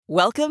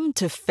Welcome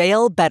to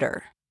Fail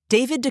Better,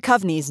 David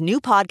Duchovny's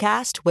new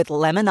podcast with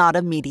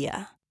Lemonada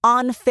Media.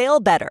 On Fail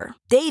Better,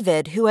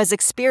 David, who has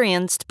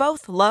experienced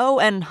both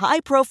low and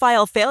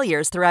high-profile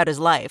failures throughout his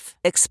life,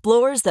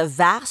 explores the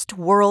vast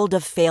world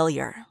of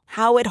failure,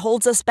 how it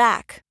holds us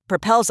back,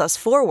 propels us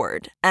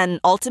forward, and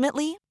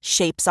ultimately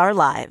shapes our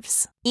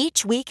lives.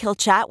 Each week he'll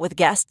chat with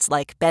guests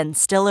like Ben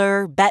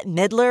Stiller, Bette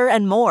Midler,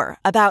 and more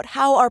about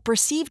how our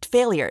perceived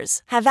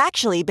failures have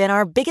actually been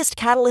our biggest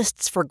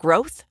catalysts for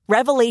growth,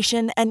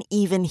 revelation, and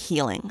even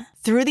healing.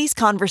 Through these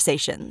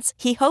conversations,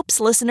 he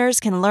hopes listeners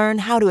can learn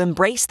how to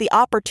embrace the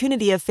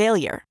opportunity of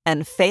failure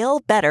and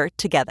fail better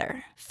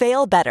together.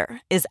 Fail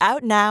Better is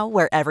out now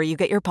wherever you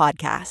get your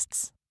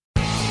podcasts.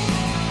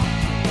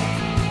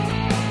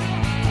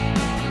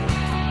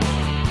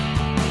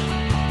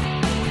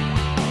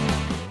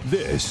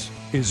 This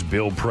is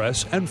Bill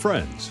Press and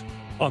Friends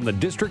on the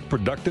District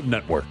Productive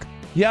Network.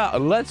 Yeah,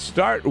 let's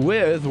start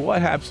with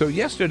what happened. So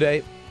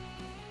yesterday,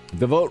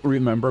 the vote,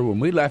 remember, when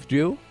we left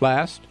you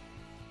last,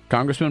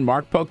 Congressman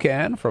Mark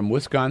Pocan from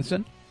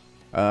Wisconsin,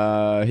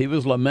 he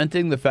was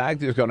lamenting the fact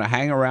he was going to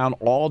hang around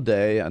all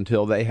day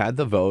until they had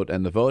the vote,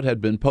 and the vote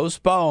had been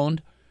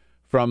postponed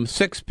from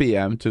 6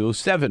 p.m. to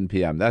 7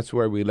 p.m. That's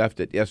where we left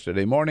it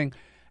yesterday morning.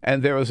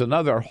 And there was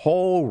another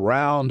whole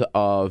round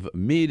of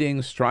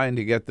meetings trying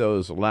to get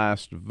those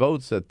last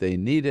votes that they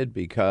needed,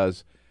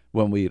 because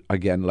when we,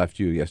 again, left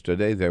you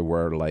yesterday, there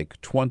were like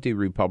 20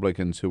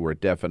 Republicans who were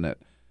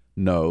definite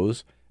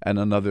no's and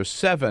another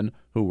 7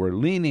 who were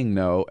leaning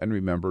no. And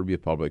remember,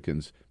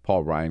 Republicans,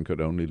 Paul Ryan could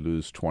only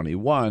lose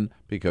 21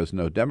 because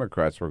no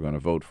Democrats were going to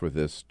vote for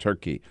this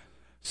turkey.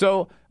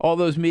 So all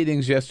those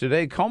meetings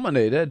yesterday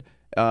culminated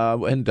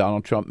and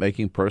Donald Trump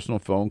making personal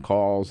phone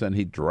calls, and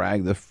he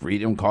dragged the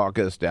Freedom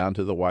Caucus down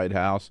to the White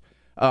House.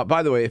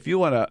 By the way, if you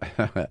want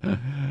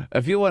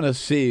to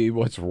see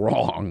what's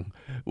wrong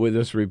with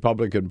this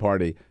Republican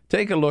Party,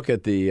 take a look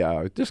at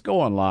just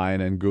go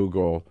online and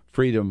Google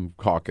Freedom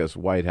Caucus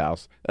White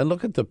House and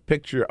look at the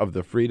picture of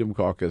the Freedom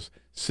Caucus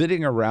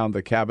sitting around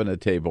the cabinet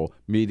table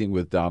meeting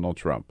with Donald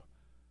Trump.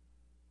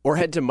 Or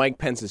head to Mike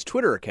Pence's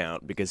Twitter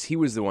account, because he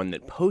was the one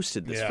that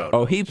posted this photo.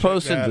 Oh, he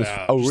posted this.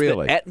 Out. Oh,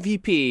 really? At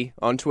VP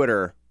on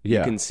Twitter. Yeah.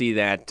 You can see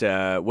that.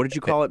 What did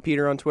you call it,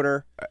 Peter, on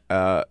Twitter?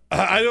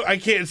 I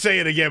can't say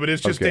it again, but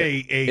it's just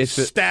a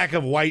stack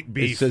of white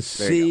beef. It's a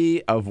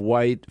sea of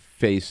white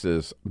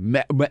faces,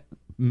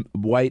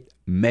 white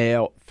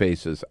male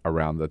faces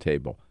around the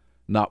table.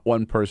 Not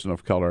one person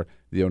of color.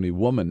 The only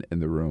woman in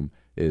the room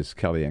is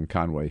Kellyanne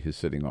Conway, who's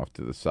sitting off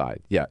to the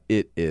side. Yeah,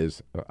 it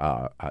is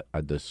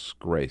a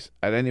disgrace.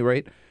 At any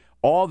rate,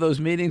 all those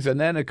meetings, and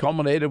then it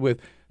culminated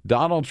with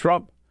Donald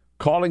Trump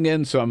calling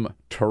in some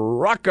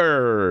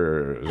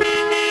truckers.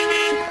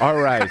 All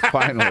right,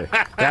 finally.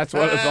 That's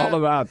what it's all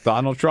about.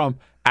 Donald Trump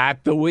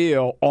at the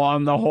wheel,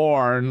 on the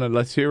horn.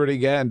 Let's hear it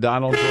again.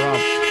 Donald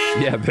Trump.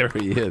 Yeah, there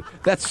he is.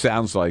 That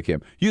sounds like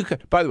him. You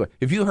could, by the way,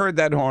 if you heard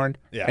that horn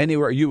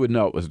anywhere, you would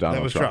know it was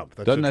Donald Trump. That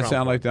was Trump. Doesn't that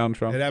sound like Donald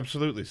Trump? It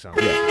absolutely sounds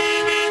like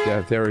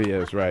Yeah, there he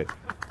is, right.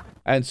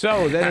 And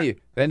so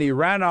then he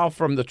ran off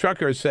from the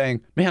truckers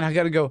saying, "Man, I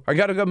gotta go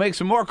make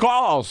some more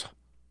calls."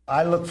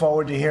 I look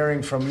forward to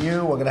hearing from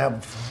you. We're gonna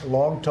have a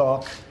long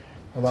talk.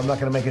 Well, I'm not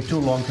going to make it too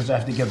long because I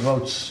have to get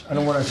votes. I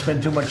don't want to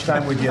spend too much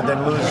time with you and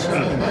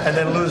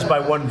then lose by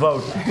one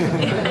vote.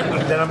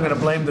 Then I'm going to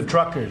blame the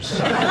truckers.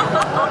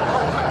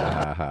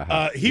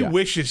 He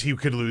wishes he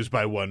could lose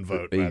by one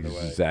vote, by the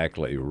way.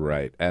 Exactly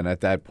right. And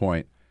at that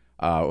point,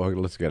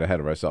 let's get ahead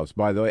of ourselves.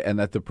 By the way, and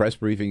at the press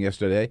briefing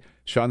yesterday,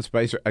 Sean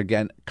Spicer,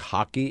 again,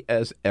 cocky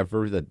as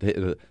ever.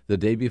 The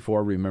day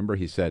before, remember,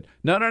 he said,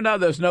 no,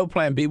 there's no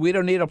plan B. We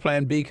don't need a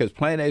plan B because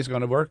plan A is going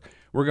to work.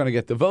 We're going to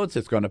get the votes.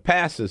 It's going to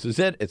pass. This is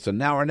it. It's a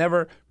now or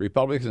never.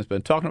 Republicans have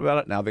been talking about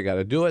it. Now they got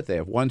to do it. They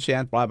have one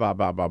chance, blah, blah,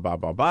 blah, blah, blah,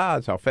 blah, blah.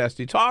 That's how fast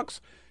he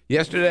talks.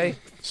 Yesterday,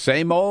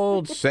 same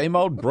old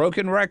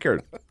broken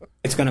record.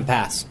 It's going to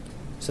pass.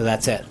 So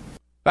that's it.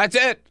 That's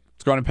it.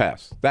 It's going to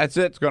pass. That's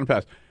it. It's going to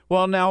pass.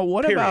 Well, now,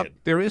 what about,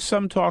 there is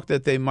some talk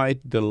that they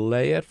might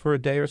delay it for a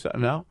day or so?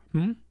 No?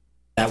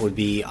 That would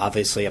be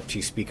obviously up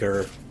to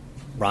Speaker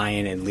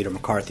Ryan and Leader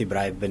McCarthy,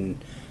 but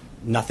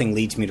nothing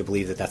leads me to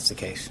believe that that's the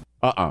case.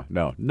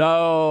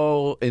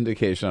 No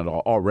indication at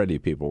all. Already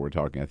people were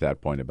talking at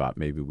that point about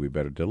maybe we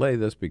better delay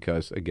this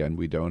because, again,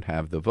 we don't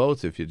have the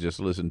votes. If you just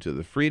listen to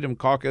the Freedom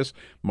Caucus,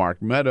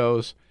 Mark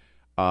Meadows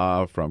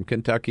from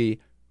Kentucky,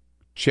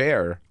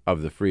 chair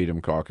of the Freedom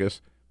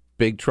Caucus,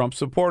 big Trump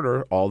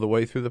supporter all the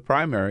way through the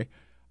primary,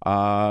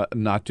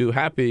 not too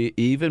happy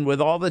even with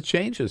all the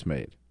changes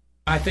made.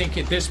 I think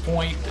at this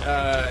point,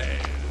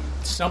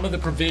 some of the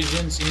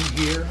provisions in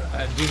here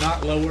do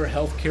not lower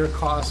health care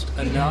costs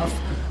enough,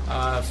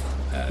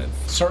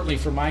 certainly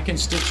for my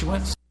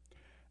constituents.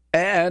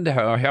 And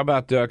how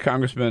about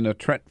Congressman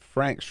Trent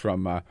Franks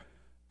from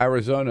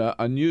Arizona?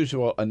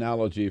 Unusual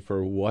analogy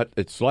for what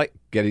it's like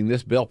getting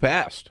this bill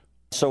passed.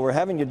 So we're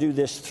having to do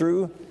this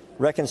through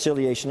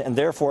reconciliation, and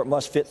therefore it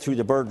must fit through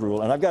the Byrd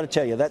rule. And I've got to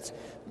tell you,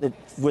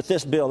 with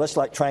this bill, that's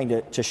like trying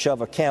to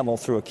shove a camel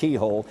through a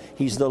keyhole.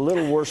 He's the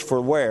little worse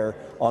for wear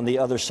on the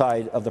other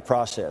side of the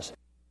process.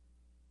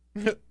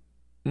 You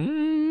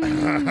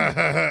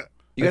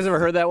guys ever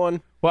heard that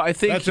one? Well, I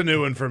think that's a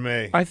new one for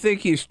me. I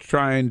think he's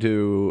trying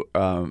to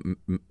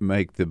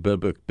make the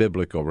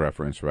biblical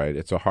reference, right?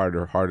 It's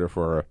harder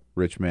for a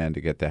rich man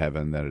to get to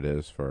heaven than it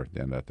is for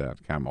that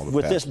camel.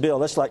 With this bill,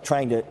 that's like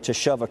trying to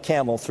shove a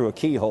camel through a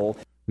keyhole.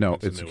 No,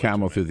 it's a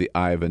camel through the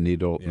eye of a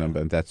needle, Yeah.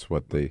 and that's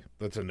what the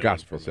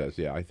gospel says.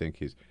 Yeah, I think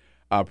he's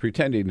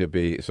pretending to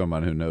be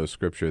someone who knows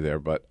Scripture there,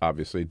 but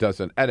obviously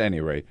doesn't. At any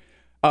rate,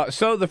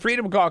 so the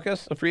Freedom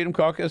Caucus,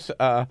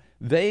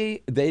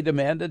 they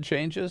demanded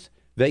changes.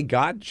 They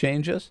got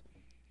changes.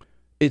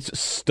 It's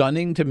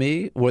stunning to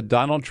me what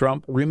Donald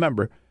Trump.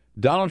 Remember,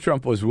 Donald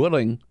Trump was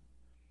willing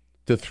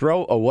to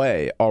throw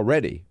away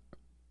already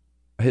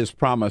his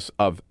promise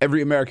of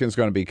every American is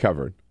going to be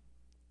covered.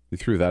 He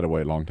threw that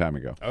away a long time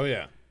ago. Oh,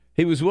 yeah.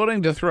 He was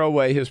willing to throw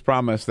away his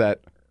promise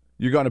that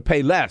you're going to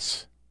pay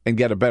less and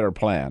get a better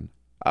plan.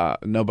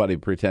 Nobody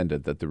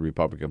pretended that the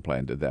Republican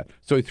plan did that.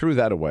 So he threw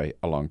that away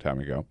a long time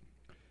ago.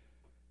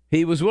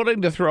 He was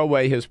willing to throw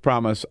away his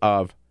promise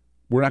of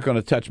we're not going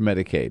to touch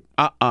Medicaid.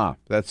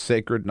 That's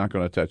sacred, not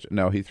going to touch it.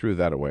 No, he threw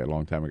that away a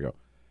long time ago.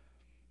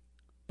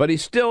 But he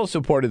still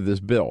supported this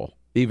bill,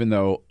 even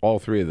though all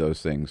three of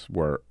those things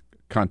were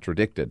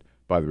contradicted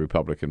by the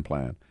Republican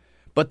plan.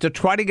 But to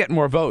try to get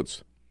more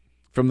votes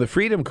from the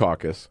Freedom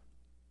Caucus,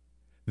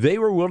 they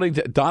were willing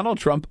to. Donald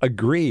Trump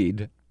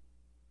agreed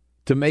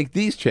to make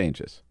these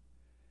changes.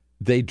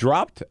 They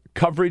dropped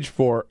coverage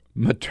for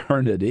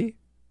maternity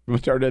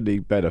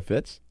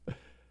benefits.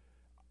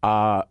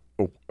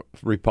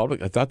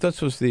 Republican. I thought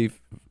this was the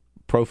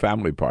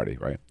pro-family party,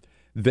 right?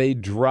 They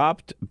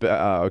dropped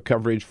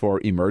coverage for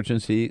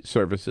emergency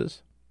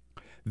services.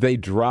 They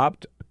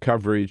dropped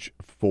coverage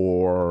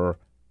for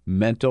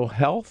mental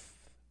health.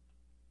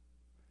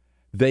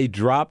 They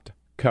dropped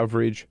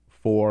coverage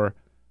for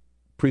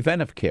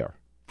preventive care,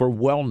 for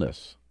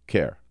wellness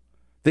care.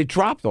 They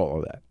dropped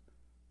all of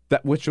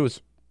that which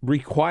was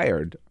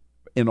required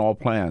in all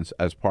plans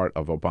as part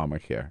of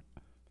Obamacare.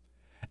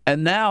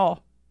 And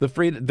now the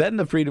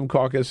Freedom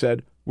Caucus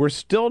said, we're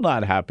still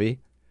not happy.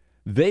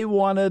 They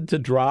wanted to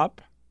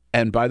drop,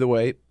 and by the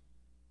way,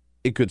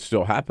 it could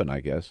still happen, I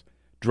guess,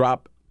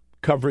 drop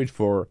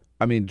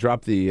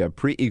the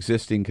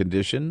pre-existing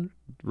condition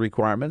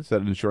requirements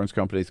that insurance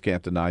companies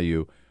can't deny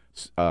you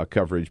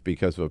coverage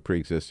because of a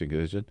pre-existing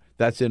condition.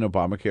 That's in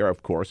Obamacare,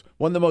 of course.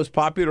 One of the most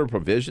popular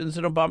provisions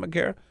in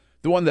Obamacare,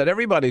 the one that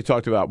everybody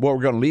talked about, well,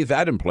 we're going to leave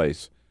that in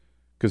place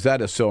because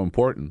that is so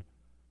important.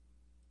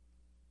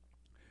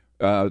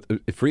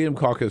 Freedom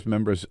Caucus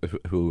members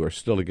who are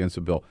still against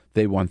the bill,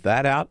 they want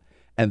that out,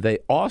 and they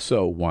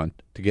also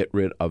want to get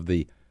rid of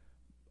the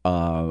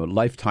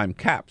lifetime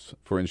caps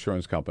for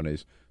insurance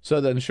companies. So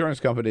that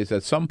insurance companies,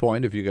 at some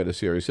point, if you get a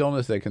serious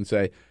illness, they can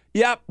say,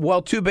 yep,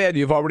 well, too bad,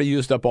 you've already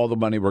used up all the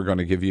money we're going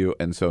to give you,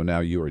 and so now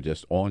you are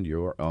just on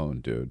your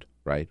own, dude,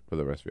 right, for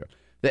the rest of your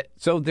life.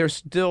 So they're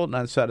still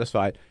not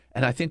satisfied,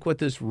 and I think what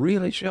this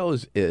really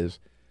shows is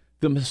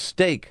the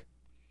mistake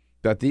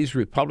that these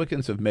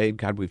Republicans have made.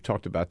 God, we've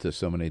talked about this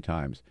so many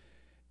times,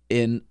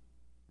 in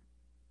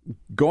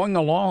going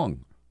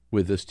along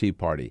with this Tea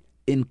Party,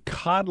 in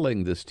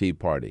coddling this Tea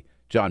Party.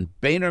 John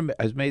Boehner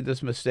has made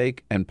this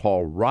mistake, and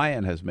Paul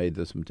Ryan has made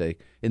this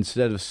mistake.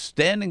 Instead of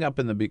standing up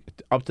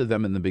to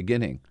them in the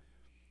beginning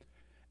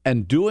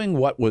and doing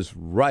what was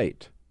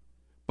right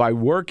by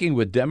working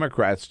with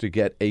Democrats to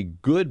get a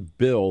good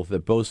bill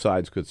that both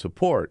sides could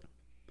support,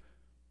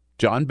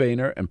 John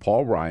Boehner and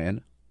Paul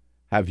Ryan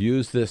have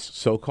used this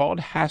so-called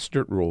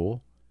Hastert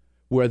rule,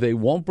 where they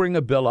won't bring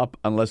a bill up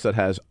unless it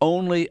has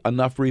only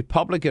enough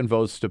Republican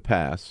votes to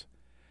pass.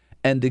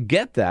 And to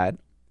get that,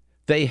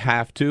 they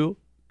have to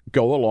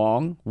go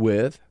along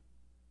with,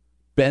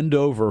 bend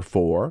over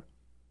for,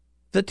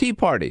 the Tea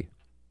Party,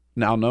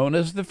 now known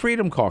as the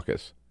Freedom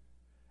Caucus.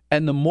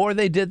 And the more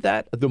they did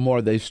that, the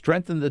more they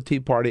strengthened the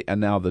Tea Party,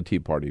 and now the Tea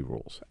Party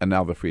rules, and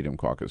now the Freedom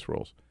Caucus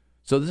rules.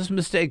 So this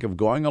mistake of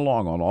going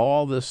along on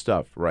all this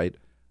stuff, right,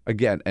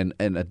 again, and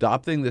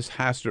adopting this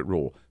Hastert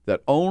rule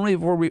that only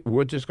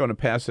we're just going to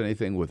pass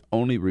anything with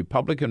only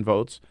Republican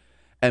votes,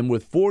 and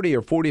with 40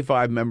 or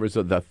 45 members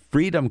of the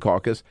Freedom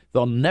Caucus,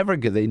 they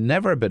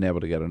never have been able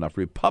to get enough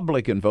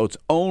Republican votes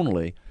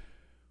only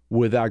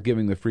without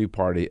giving the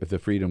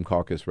Freedom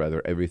Caucus,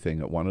 everything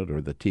it wanted, or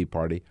the Tea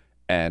Party.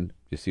 And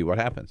you see what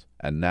happens.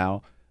 And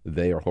now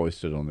they are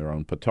hoisted on their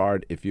own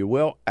petard, if you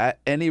will, at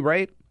any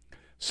rate.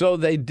 So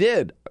they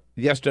did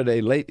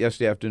late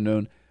yesterday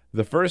afternoon.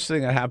 The first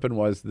thing that happened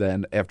was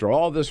then, after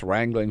all this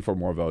wrangling for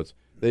more votes,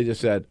 they just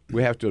said,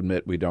 we have to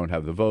admit we don't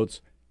have the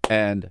votes.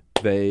 And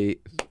they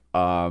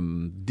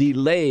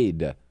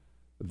delayed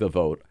the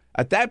vote.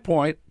 At that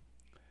point,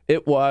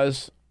 it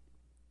was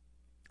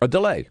a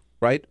delay,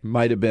 right?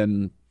 Might have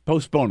been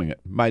postponing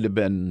it. Might have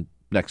been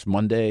next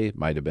Monday.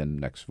 Might have been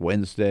next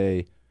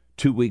Wednesday,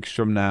 2 weeks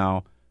from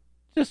now.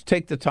 Just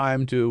take the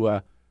time to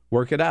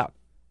work it out.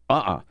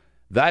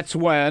 That's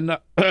when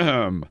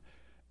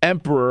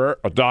Emperor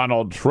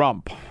Donald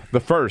Trump the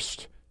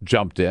first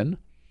jumped in.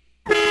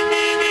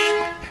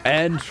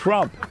 And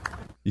Trump,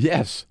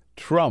 yes,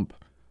 Trump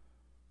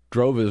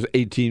drove his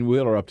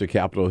 18-wheeler up to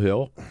Capitol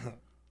Hill.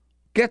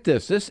 Get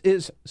this. This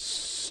is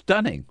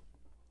stunning.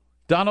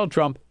 Donald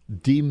Trump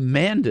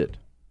demanded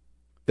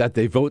that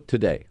they vote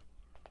today.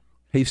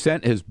 He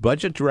sent his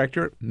budget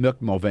director,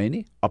 Mick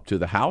Mulvaney, up to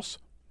the House.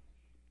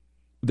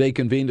 They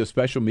convened a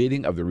special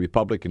meeting of the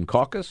Republican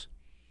caucus,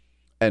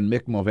 and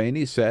Mick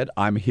Mulvaney said,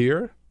 I'm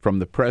here from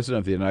the President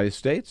of the United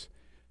States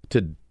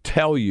to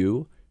tell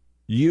you,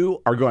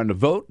 you are going to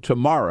vote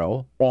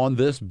tomorrow on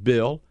this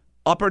bill,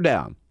 up or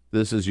down.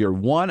 This is your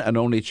one and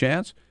only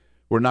chance.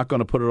 We're not going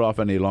to put it off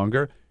any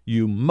longer.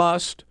 You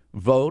must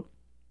vote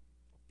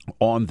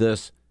on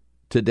this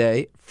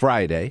today,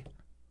 Friday.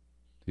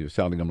 He was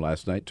telling them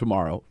last night,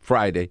 tomorrow,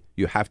 Friday,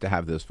 you have to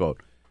have this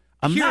vote.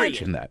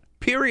 Imagine that.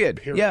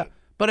 Period. Yeah,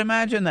 but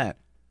imagine that.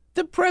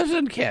 The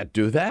president can't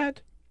do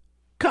that.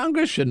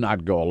 Congress should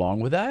not go along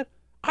with that.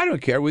 I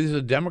don't care whether he's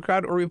a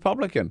Democrat or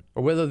Republican,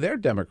 or whether they're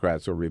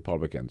Democrats or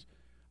Republicans.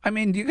 I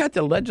mean, you got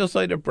the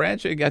legislative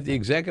branch, you got the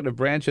executive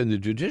branch, and the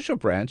judicial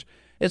branch.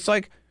 It's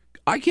like,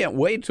 I can't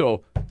wait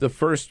till the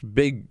first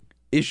big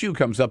issue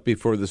comes up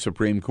before the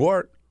Supreme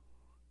Court.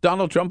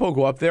 Donald Trump will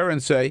go up there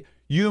and say,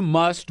 you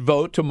must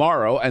vote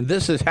tomorrow, and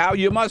this is how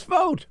you must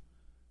vote.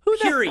 Who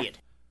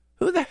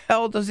the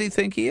hell does he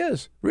think he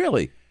is?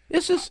 Really?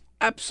 This is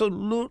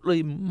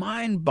absolutely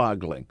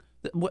mind-boggling.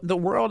 The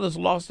world has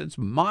lost its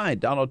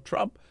mind. Donald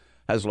Trump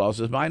has lost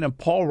his mind, and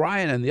Paul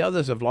Ryan and the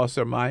others have lost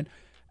their mind.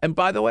 And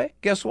by the way,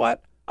 guess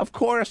what? Of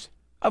course,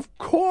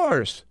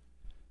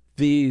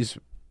 these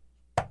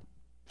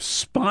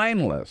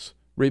spineless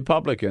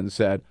Republicans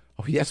said,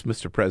 oh, yes,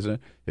 Mr.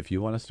 President, if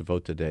you want us to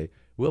vote today,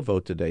 we'll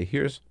vote today.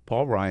 Here's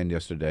Paul Ryan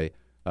yesterday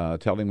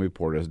telling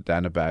reporters,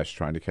 Dana Bash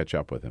trying to catch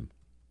up with him.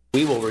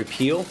 We will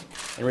repeal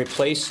and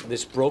replace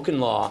this broken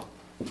law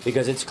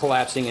because it's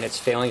collapsing and it's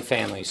failing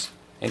families.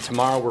 And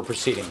tomorrow we're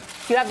proceeding.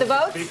 You have the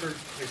votes?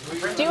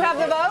 Do you have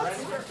the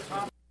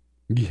votes?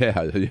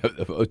 Yeah, you have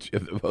the votes. You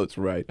have the votes,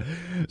 right.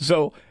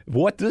 So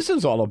what this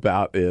is all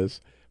about is,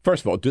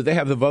 first of all, do they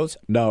have the votes?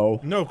 No.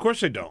 No, of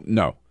course they don't.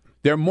 No.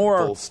 They're more...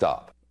 Full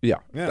stop. Yeah.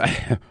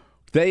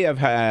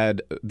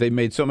 They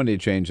made so many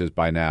changes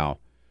by now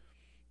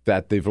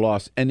that they've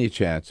lost any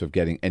chance of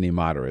getting any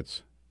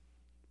moderates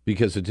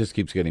because it just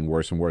keeps getting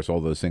worse and worse.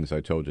 All those things I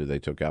told you they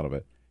took out of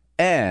it.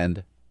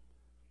 And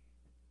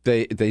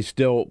they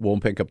still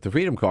won't pick up the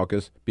Freedom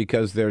Caucus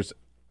because there's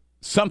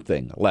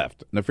something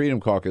left. And the Freedom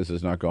Caucus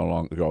is not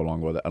going to go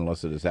along with it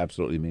unless it is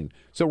absolutely mean.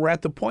 So we're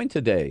at the point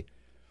today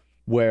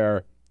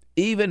where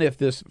even if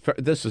this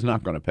is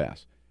not going to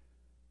pass,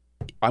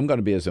 I'm going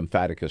to be as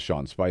emphatic as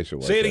Sean Spicer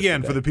was. Say it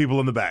again for the people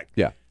in the back.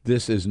 Yeah,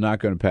 this is not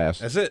going to pass.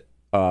 That's it.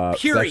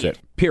 Period. That's it.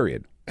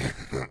 Period.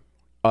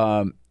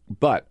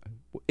 But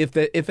if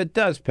it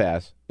does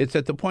pass, it's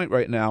at the point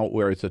right now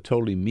where it's a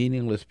totally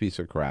meaningless piece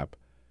of crap.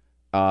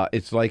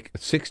 It's like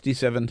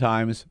 67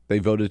 times they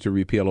voted to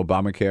repeal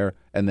Obamacare,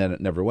 and then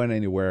it never went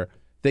anywhere.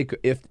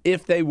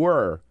 If they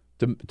were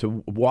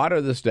to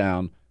water this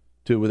down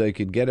to where they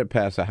could get it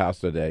past the House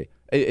today,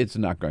 it's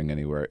not going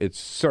anywhere. It's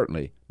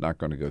certainly not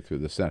going to go through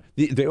the Senate.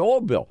 The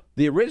old bill,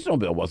 the original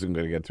bill, wasn't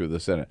going to get through the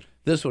Senate.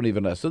 This one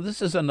even less. So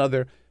this is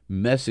another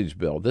message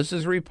bill. This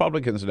is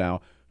Republicans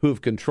now who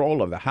have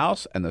control of the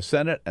House and the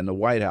Senate and the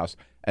White House,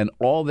 and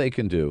all they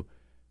can do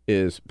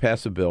is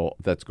pass a bill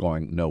that's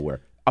going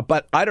nowhere.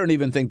 But I don't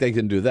even think they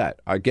can do that.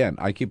 Again,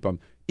 I keep them,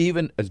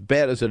 even as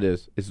bad as it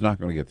is, it's not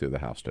going to get through the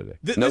House today.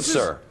 No,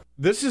 sir.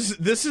 This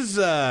is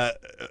an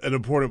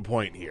important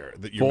point here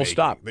that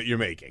you're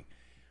making.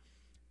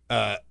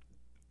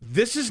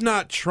 This is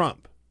not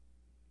Trump,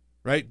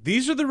 right?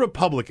 These are the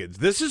Republicans.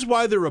 This is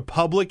why the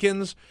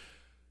Republicans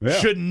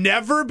should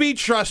never be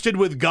trusted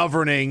with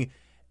governing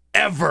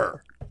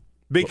ever,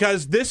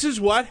 because this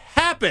is what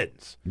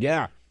happens.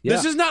 Yeah.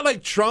 This is not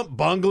like Trump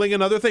bungling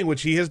another thing,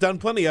 which he has done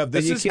plenty of.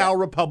 This is how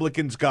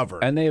Republicans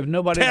govern. And they have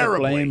nobody to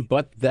blame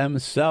but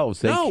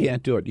themselves. They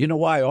can't do it. You know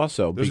why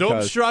also? There's no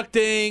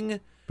obstructing.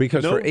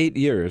 Because for 8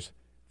 years,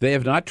 they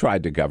have not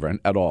tried to govern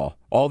at all.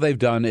 All they've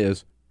done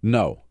is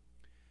no.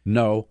 In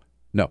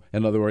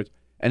other words,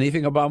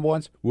 anything Obama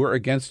wants, we're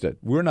against it.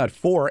 We're not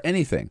for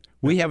anything.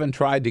 We haven't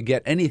tried to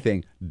get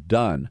anything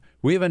done.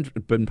 We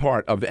haven't been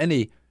part of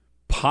any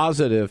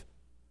positive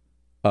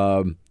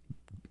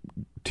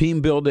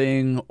team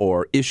building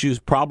or issues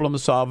problem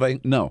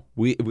solving. No,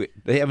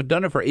 they haven't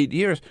done it for 8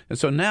 years. And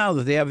so now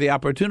that they have the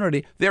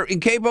opportunity, they're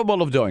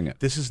incapable of doing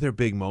it. This is their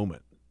big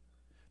moment.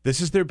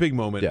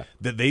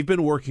 That they've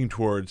been working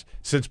towards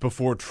since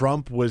before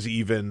Trump was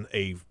even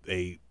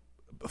a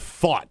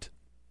thought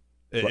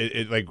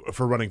like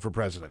for running for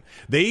president.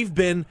 They've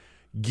been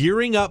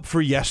gearing up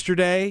for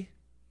yesterday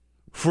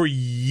for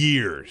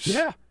years.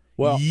 Yeah.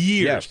 Well,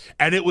 years. Yes.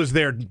 And it was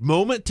their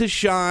moment to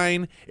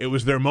shine. It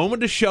was their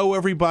moment to show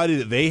everybody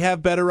that they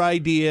have better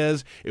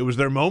ideas. It was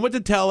their moment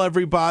to tell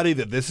everybody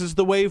that this is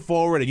the way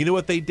forward. And you know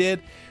what they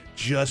did?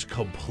 Just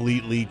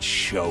completely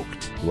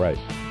choked. Right.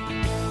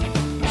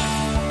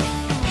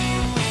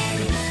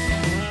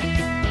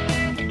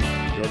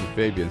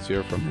 Fabian's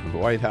here from the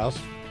White House.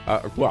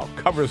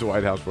 Covers the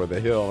White House for The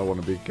Hill. I want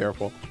to be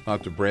careful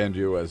not to brand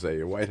you as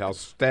a White House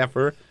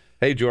staffer.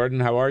 Hey, Jordan,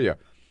 how are you?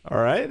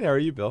 All right. How are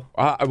you, Bill?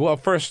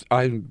 First,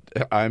 I'm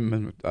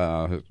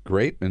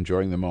great,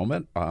 enjoying the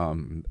moment.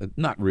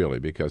 Not really,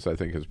 because I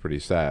think it's pretty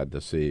sad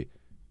to see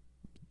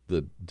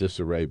the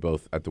disarray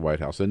both at the White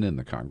House and in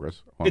the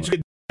Congress.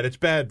 It's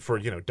bad for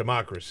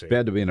democracy.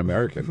 Bad to be an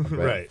American.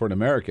 Right. For an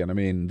American, I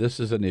mean, this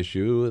is an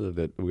issue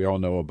that we all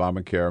know.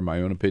 Obamacare.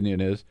 My own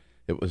opinion is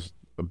it was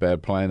a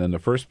bad plan in the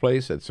first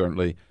place. It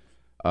certainly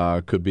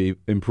could be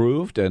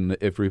improved, and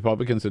if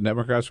Republicans and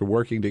Democrats were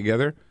working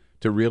together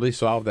to really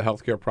solve the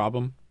health care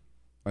problem,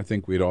 I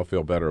think we'd all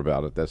feel better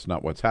about it. That's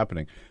not what's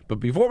happening. But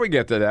before we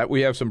get to that,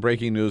 we have some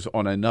breaking news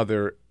on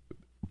another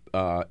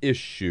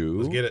issue.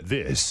 Let's get it.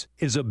 This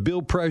is a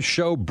Bill Press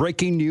Show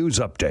breaking news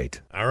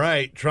update. All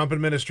right. Trump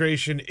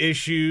administration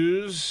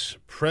issues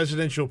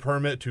presidential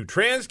permit to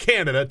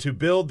TransCanada to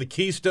build the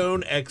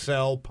Keystone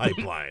XL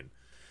pipeline.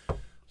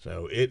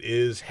 So it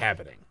is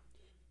happening.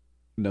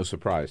 No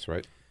surprise,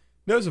 right?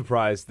 No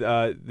surprise.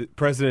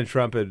 President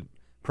Trump had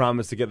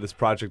promised to get this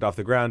project off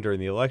the ground during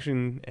the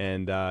election,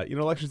 and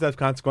elections have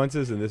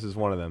consequences, and this is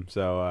one of them.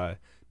 So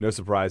no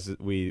surprise.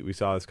 We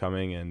saw this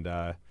coming,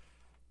 and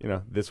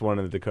this one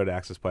and the Dakota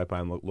Access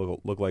Pipeline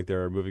look like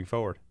they're moving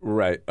forward.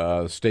 Right.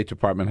 State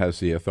Department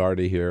has the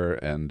authority here,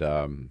 and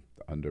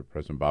under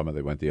President Obama,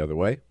 they went the other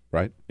way,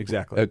 right?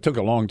 Exactly. It took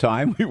a long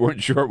time. We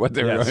weren't sure what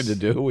they were going to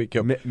do. We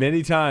kept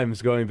many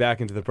times going back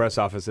into the press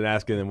office and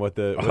asking them what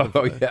the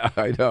yeah,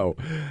 I know.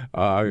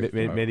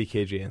 Many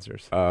cagey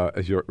answers.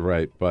 You're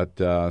right. But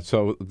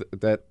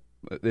that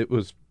it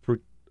was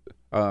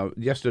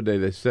yesterday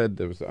they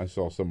said I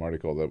saw some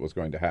article that was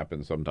going to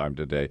happen sometime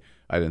today.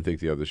 I didn't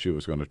think the other shoe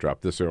was going to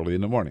drop this early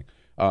in the morning.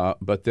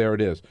 But there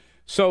it is.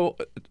 So,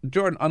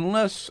 Jordan,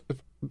 unless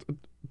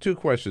two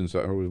questions,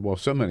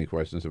 so many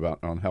questions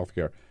on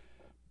healthcare.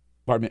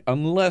 Pardon me.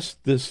 Unless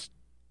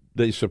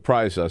they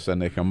surprise us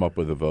and they come up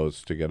with the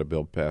votes to get a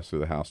bill passed through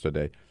the House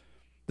today,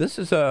 this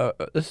is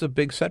a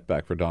big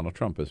setback for Donald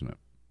Trump, isn't it?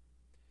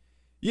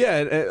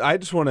 Yeah, I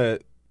just want to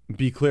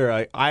be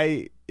clear.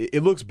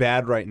 It looks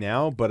bad right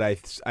now, but I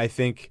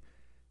think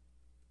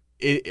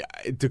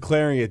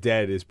declaring it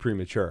dead is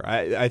premature.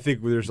 I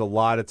think there's a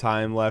lot of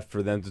time left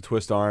for them to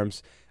twist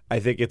arms. I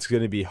think it's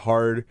going to be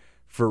hard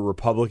for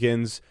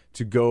Republicans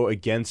to go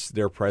against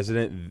their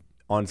president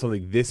on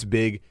something this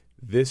big,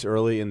 this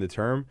early in the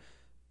term.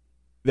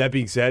 That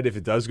being said, if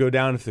it does go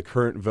down, if the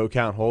current vote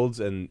count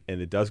holds and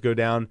it does go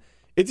down,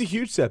 it's a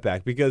huge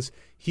setback because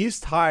he's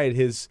tied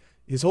his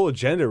whole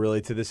agenda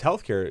really to this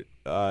healthcare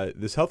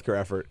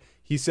effort.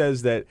 He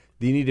says that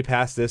they need to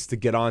pass this to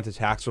get on to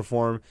tax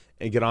reform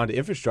and get on to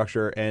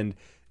infrastructure. And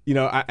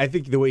I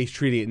think the way he's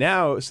treating it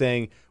now,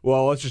 saying,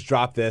 "Well, let's just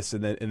drop this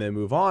and then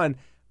move on,"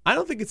 I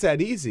don't think it's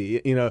that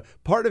easy.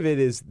 Part of it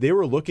is they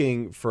were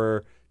looking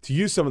to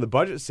use some of the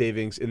budget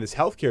savings in this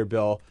healthcare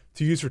bill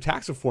to use for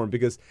tax reform,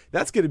 because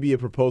that's going to be a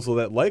proposal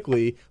that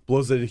likely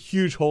blows a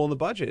huge hole in the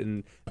budget,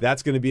 and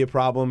that's going to be a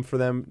problem for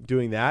them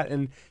doing that.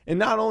 And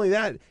not only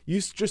that, you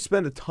just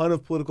spend a ton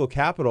of political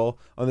capital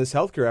on this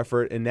healthcare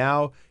effort, and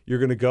now you're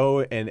going to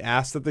go and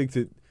ask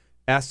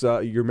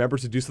your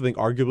members to do something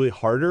arguably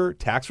harder,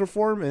 tax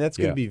reform, and that's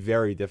going to be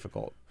very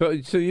difficult.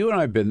 So you and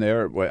I have been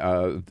there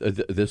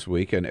this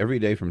week, and every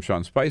day from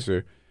Sean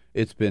Spicer,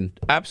 it's been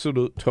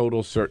absolute,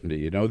 total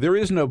certainty. There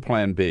is no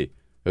plan B.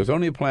 There's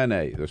only plan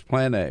A. There's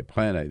plan A,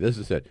 plan A. This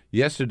is it.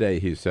 Yesterday,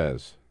 he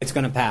says, it's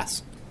going to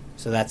pass.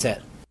 So that's it.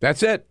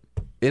 That's it.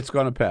 It's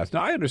going to pass.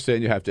 Now, I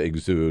understand you have to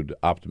exude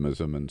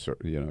optimism, and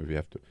you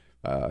have to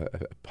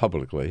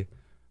publicly,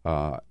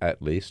 at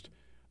least.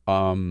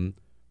 And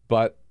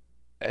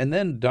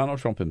then Donald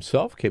Trump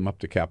himself came up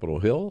to Capitol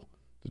Hill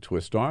to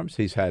twist arms.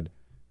 He's had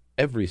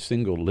every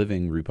single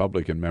living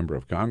Republican member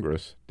of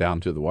Congress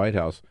down to the White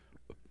House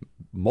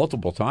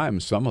multiple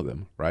times, some of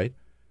them, right?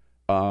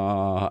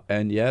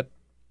 And yet,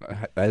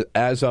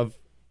 as of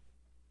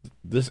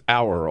this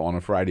hour on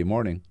a Friday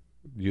morning,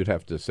 you'd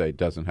have to say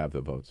doesn't have the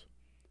votes.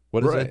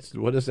 What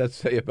does that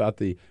say about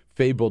the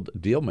fabled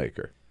deal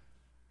maker?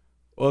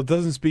 Well, it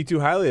doesn't speak too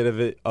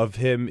highly of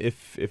him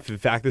if in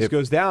fact this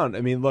goes down.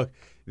 I mean, look,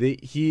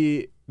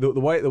 the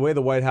way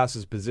the White House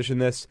has positioned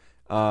this,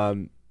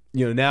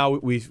 now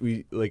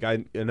we like I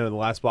know in the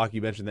last block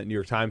you mentioned that New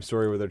York Times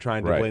story where they're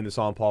trying to blame this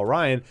on Paul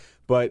Ryan,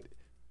 but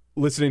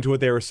listening to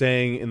what they were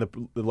saying in the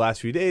last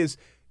few days,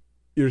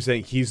 you're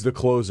saying he's the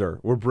closer.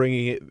 We're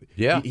bringing it.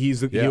 Yeah, he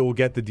will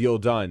get the deal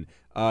done.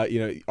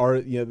 There's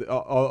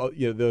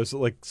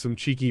like some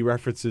cheeky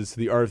references to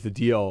the art of the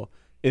deal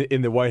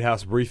in the White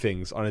House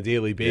briefings on a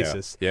daily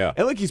basis. Yeah.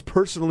 And like he's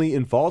personally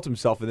involved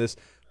himself in this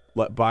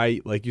by,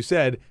 like you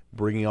said,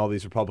 bringing all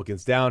these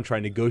Republicans down,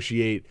 trying to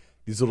negotiate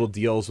these little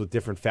deals with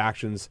different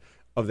factions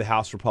of the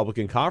House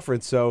Republican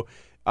Conference. So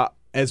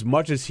as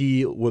much as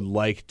he would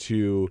like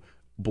to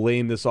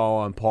blame this all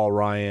on Paul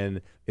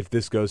Ryan, if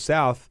this goes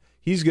south,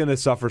 he's going to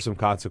suffer some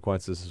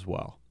consequences as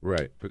well.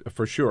 Right,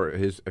 for sure.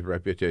 His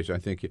reputation, I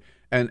think,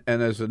 and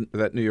as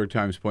that New York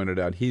Times pointed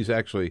out, he's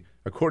actually,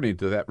 according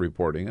to that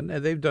reporting, and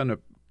they've done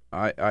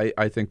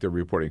I think the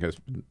reporting has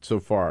so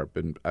far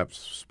been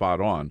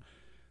spot on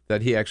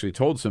that he actually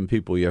told some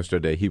people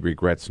yesterday he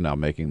regrets now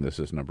making this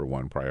his number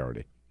one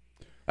priority.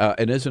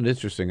 And isn't it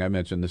interesting? I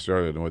mentioned this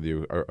earlier, I don't know whether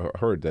you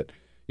heard that.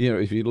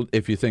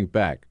 If you think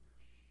back,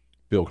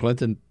 Bill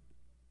Clinton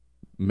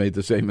made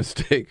the same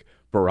mistake.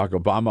 Barack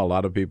Obama, a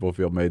lot of people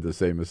feel, made the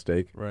same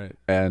mistake. Right.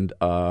 And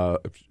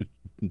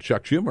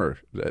Chuck Schumer,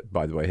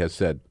 by the way, has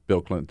said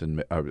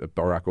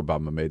Barack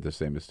Obama made the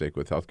same mistake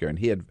with health care, and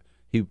he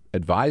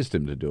advised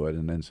him to do it,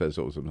 and then says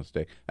it was a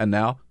mistake. And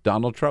now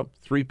Donald Trump,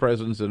 3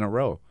 presidents in a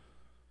row,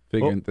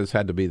 figuring this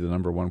had to be the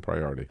number one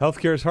priority.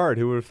 Healthcare is hard.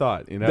 Who would have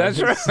thought?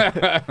 That's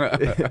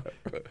right.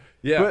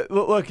 Yeah. But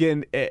look,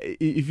 and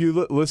if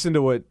you listen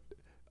to what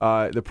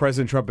the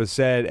President Trump has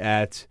said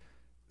at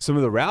some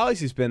of the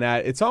rallies he's been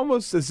at, it's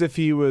almost as if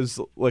he was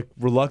like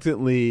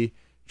reluctantly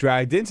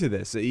dragged into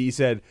this. He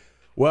said,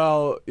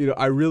 well,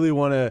 I really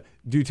want to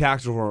do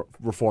tax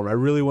reform. I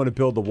really want to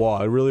build the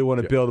wall. I really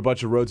want to build a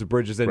bunch of roads and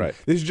bridges. And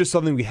this is just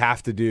something we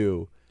have to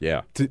do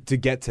to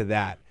get to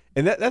that.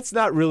 And that's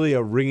not really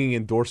a ringing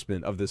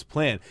endorsement of this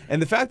plan.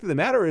 And the fact of the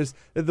matter is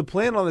that the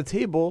plan on the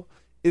table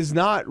is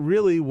not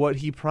really what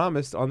he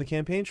promised on the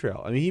campaign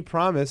trail. I mean, he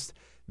promised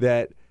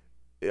that,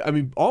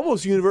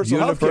 almost universal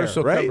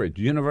healthcare, right? Coverage,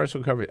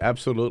 universal coverage,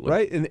 absolutely.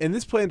 Right, and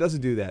this plan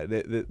doesn't do that.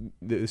 The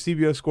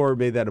CBO score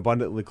made that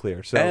abundantly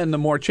clear. So, and the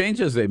more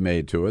changes they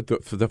made to it,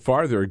 the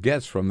farther it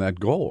gets from that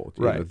goal.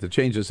 Right. The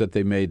changes that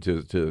they made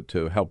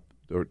to help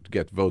or to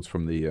get votes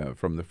from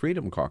the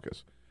Freedom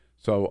Caucus.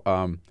 So,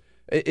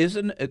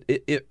 isn't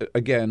it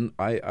again?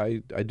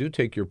 I do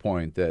take your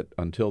point that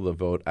until the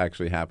vote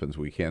actually happens,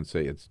 we can't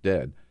say it's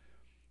dead.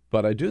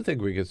 But I do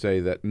think we could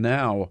say that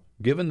now,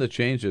 given the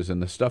changes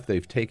and the stuff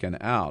they've taken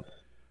out,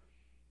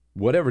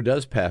 whatever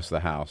does pass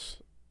the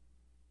House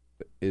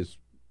is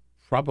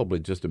probably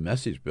just a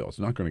message bill. It's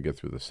not going to get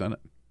through the Senate.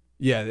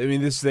 Yeah,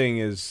 this thing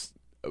is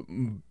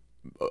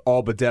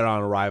all but dead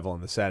on arrival in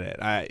the Senate.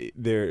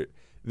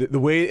 The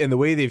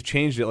way they've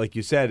changed it, like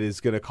you said, is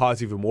going to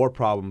cause even more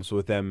problems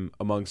with them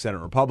among Senate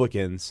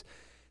Republicans.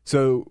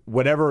 So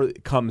whatever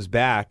comes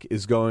back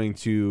is going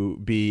to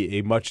be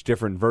a much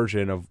different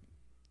version of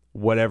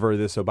whatever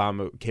this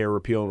Obamacare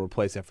repeal and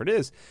replace effort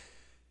is.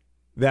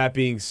 That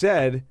being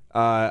said,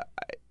 I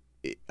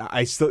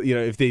still,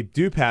 if they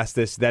do pass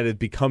this, that it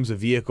becomes a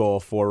vehicle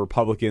for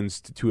Republicans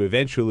to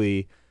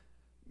eventually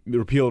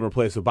repeal and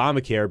replace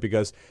Obamacare,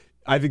 because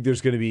I think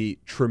there's going to be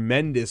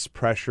tremendous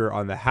pressure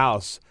on the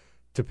House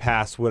to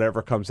pass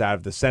whatever comes out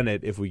of the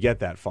Senate if we get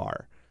that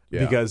far,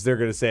 because they're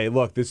going to say,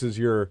 look, this is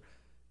your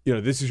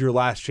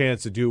last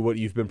chance to do what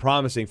you've been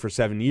promising for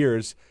 7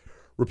 years.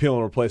 Repeal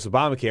and replace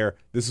Obamacare.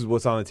 This is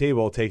what's on the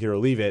table. Take it or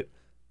leave it.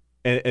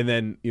 And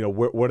then,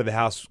 what do the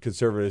House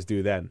conservatives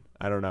do then?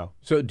 I don't know.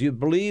 So do you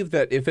believe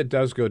that if it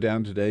does go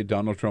down today,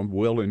 Donald Trump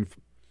will in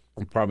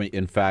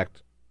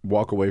fact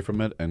walk away from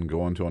it and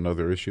go on to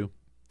another issue?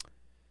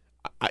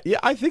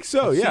 I think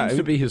so. It seems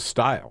to be his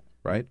style,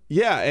 right?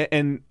 Yeah,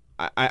 and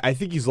I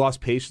think he's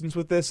lost patience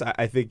with this.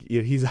 I think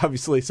he's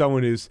obviously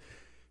someone who's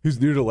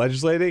new to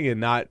legislating and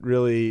doesn't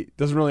really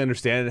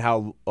understand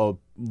how a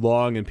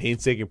long and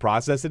painstaking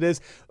process it is.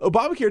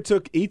 Obamacare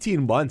took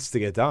 18 months to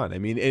get done.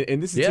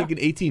 And this is taking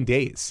 18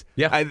 days.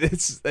 Yeah, I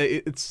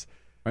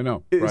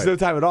know. It's no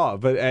time at all.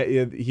 But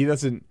he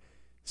doesn't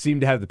seem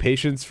to have the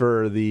patience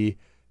for the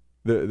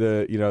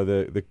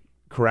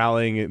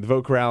corralling, the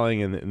vote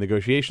corralling, and the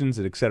negotiations,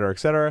 and et cetera, et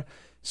cetera.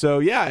 So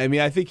yeah,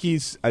 I think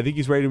he's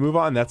ready to move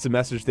on. That's the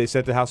message they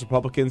sent to House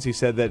Republicans. He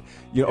said that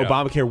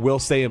Obamacare will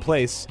stay in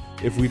place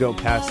if we don't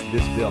pass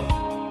this bill.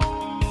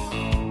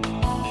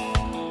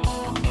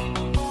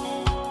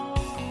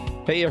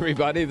 Hey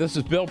everybody, this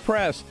is Bill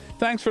Press.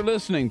 Thanks for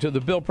listening to the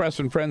Bill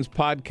Press and Friends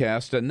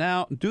podcast. And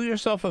now, do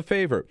yourself a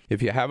favor.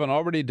 If you haven't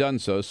already done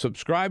so,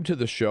 subscribe to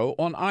the show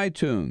on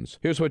iTunes.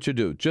 Here's what you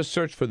do. Just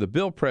search for the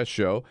Bill Press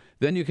Show.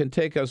 Then you can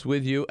take us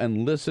with you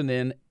and listen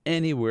in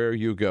anywhere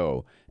you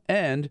go.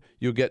 And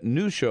you'll get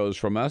new shows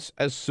from us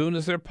as soon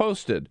as they're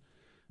posted.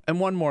 And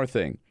one more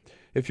thing.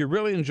 If you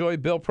really enjoy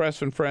Bill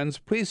Press and Friends,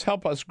 please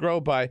help us grow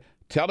by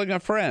telling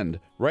a friend,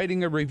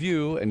 writing a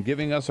review, and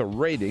giving us a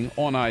rating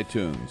on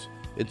iTunes.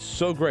 It's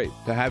so great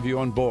to have you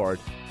on board.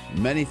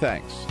 Many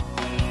thanks.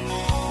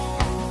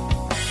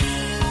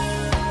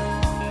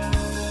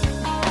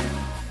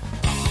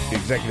 The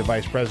Executive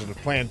Vice President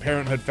of Planned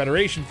Parenthood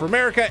Federation for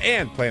America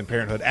and Planned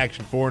Parenthood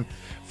Action Form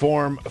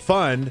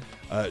Fund,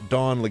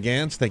 Dawn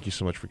Laguens, thank you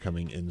so much for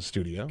coming in the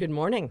studio. Good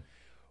morning.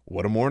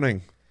 What a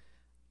morning.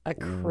 A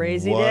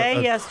crazy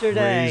day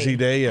yesterday. Crazy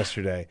day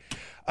yesterday.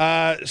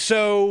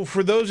 So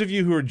for those of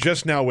you who are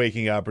just now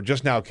waking up or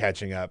just now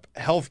catching up,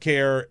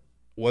 healthcare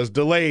was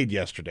delayed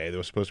yesterday. There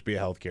was supposed to be a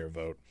healthcare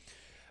vote,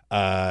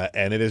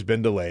 and it has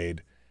been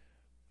delayed.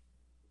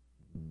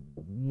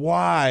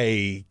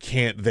 Why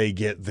can't they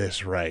get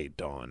this right,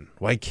 Dawn?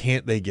 Why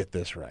can't they get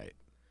this right?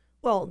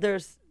 Well, there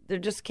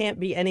just can't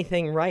be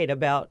anything right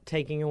about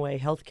taking away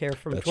health care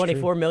from That's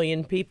 24 true.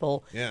 million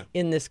people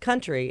in this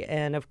country.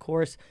 And, of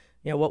course,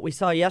 what we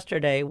saw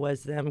yesterday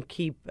was them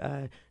keep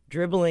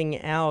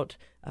dribbling out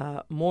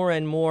more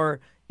and more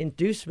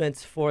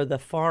inducements for the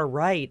far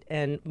right,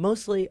 and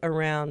mostly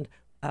around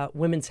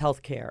women's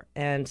health care.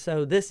 And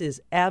so this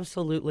is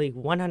absolutely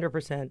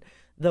 100%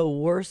 the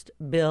worst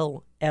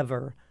bill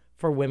ever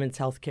for women's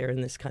health care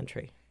in this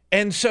country.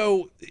 And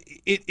so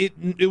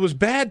it was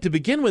bad to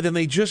begin with, and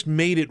they just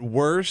made it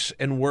worse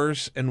and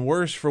worse and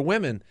worse for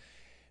women.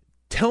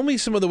 Tell me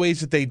some of the ways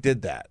that they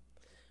did that.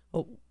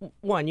 Well,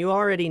 one, you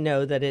already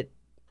know that it,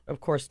 of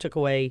course, took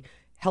away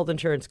health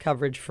insurance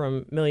coverage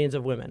from millions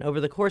of women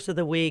over the course of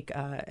the week,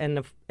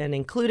 and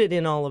included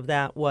in all of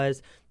that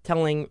was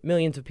telling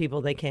millions of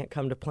people they can't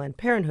come to Planned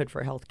Parenthood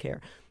for health care.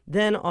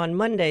 Then on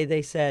Monday,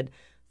 they said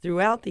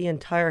throughout the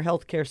entire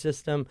health care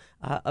system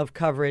of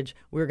coverage,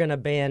 we're going to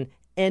ban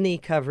any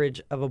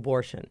coverage of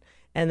abortion.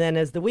 And then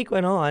as the week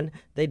went on,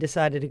 they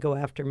decided to go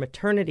after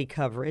maternity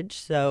coverage.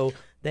 So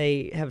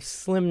they have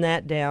slimmed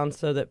that down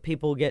so that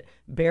people get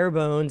bare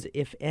bones,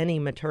 if any,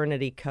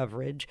 maternity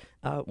coverage,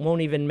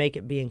 won't even make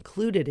it be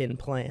included in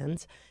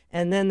plans.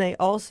 And then they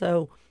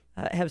also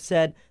have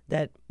said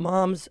that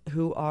moms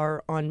who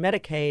are on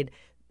Medicaid,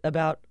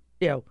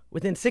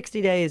 within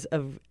 60 days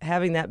of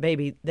having that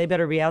baby, they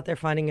better be out there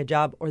finding a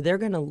job or they're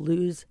going to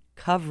lose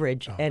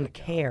coverage and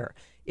care.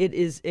 It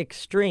is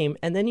extreme.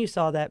 And then you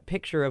saw that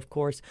picture, of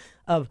course,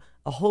 of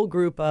a whole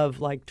group of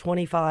like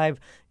 25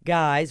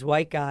 guys,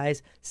 white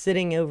guys,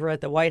 sitting over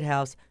at the White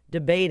House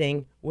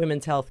debating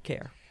women's health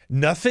care.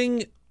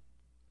 Nothing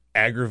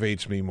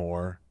aggravates me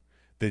more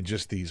than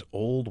just these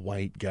old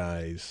white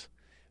guys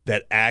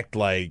that act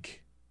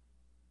like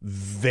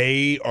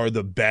they are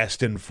the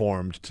best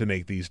informed to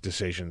make these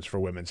decisions for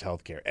women's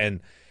health care.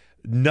 And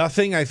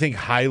nothing, I think,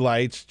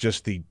 highlights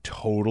just the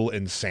total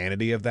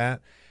insanity of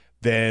that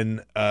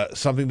than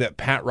something that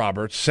Pat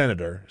Roberts,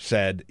 senator,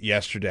 said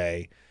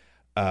yesterday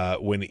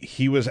when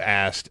he was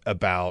asked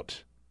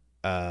about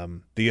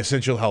the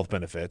essential health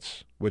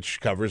benefits,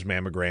 which covers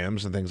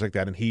mammograms and things like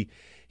that. And he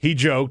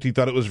joked, he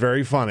thought it was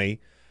very funny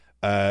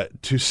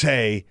to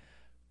say,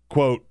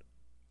 quote,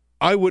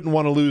 "I wouldn't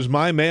want to lose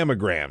my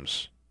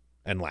mammograms,"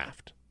 and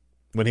laughed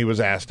when he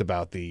was asked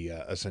about the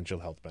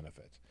essential health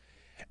benefits.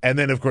 And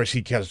then, of course,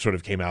 he sort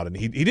of came out and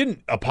he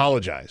didn't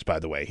apologize, by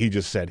the way. He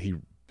just said he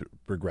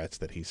regrets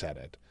that he said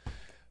it.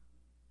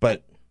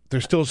 But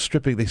they're still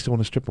stripping, they still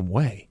want to strip him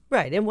away.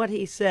 Right. And what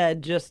he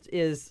said just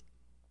is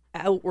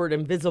outward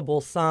and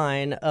visible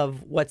sign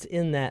of what's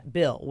in that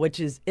bill, which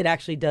is it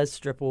actually does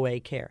strip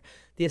away care.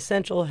 The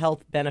essential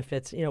health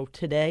benefits,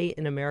 today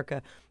in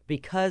America,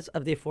 because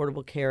of the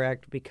Affordable Care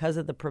Act, because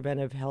of the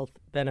preventive health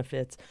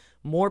benefits,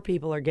 more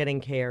people are getting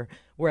care.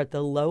 We're at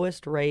the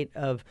lowest rate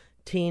of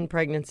teen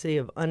pregnancy,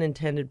 of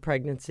unintended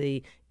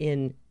pregnancy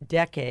in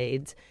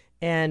decades.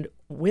 And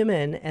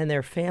women and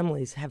their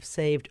families have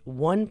saved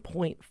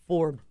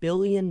 $1.4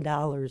 billion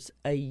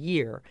a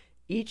year,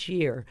 each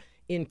year,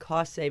 in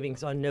cost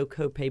savings on no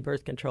copay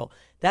birth control.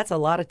 That's a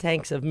lot of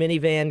tanks of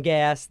minivan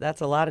gas. That's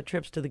a lot of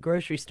trips to the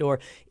grocery store.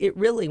 It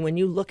really, when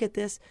you look at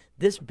this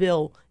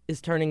bill is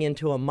turning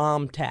into a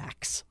mom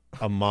tax.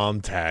 A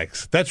mom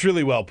tax. That's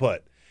really well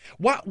put.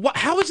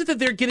 How is it that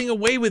they're getting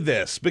away with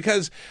this?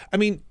 Because, I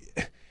mean,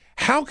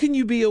 how can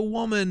you be a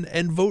woman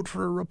and vote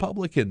for a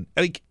Republican?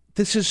 Like,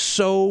 this is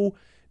so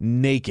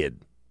naked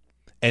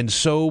and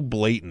so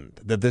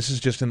blatant that this is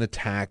just an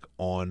attack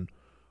on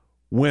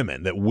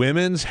women, that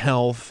women's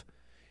health,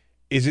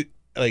 is it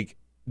like,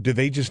 do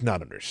they just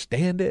not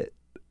understand it?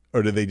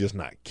 Or do they just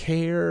not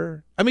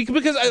care? I mean,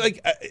 because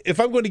if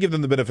I'm going to give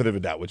them the benefit of a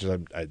doubt, which is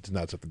it's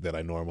not something that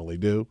I normally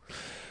do,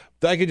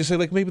 I could just say,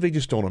 like, maybe they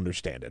just don't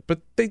understand it.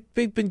 But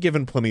they've been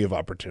given plenty of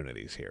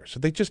opportunities here, so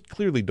they just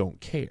clearly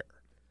don't care.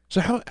 So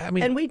how, I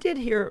mean, and we did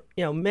hear,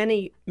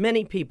 many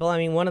people. I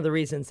mean, one of the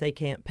reasons they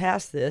can't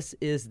pass this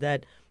is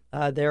that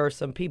there are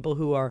some people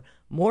who are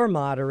more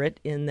moderate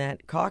in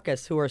that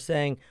caucus who are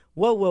saying,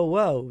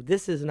 whoa,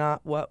 this is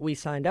not what we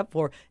signed up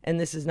for, and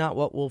this is not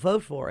what we'll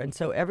vote for. And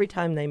so every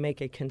time they make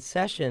a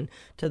concession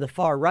to the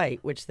far right,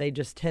 which they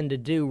just tend to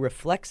do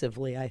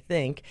reflexively, I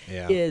think,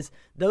 is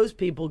those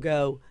people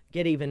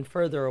get even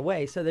further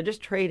away. So they're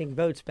just trading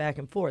votes back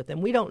and forth.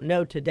 And we don't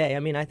know today. I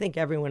mean, I think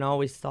everyone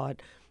always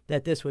thought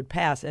that this would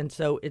pass. And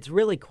so it's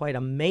really quite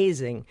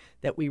amazing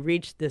that we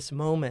reached this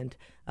moment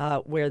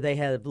where they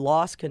have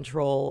lost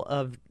control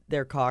of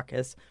their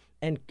caucus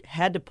and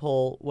had to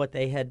pull what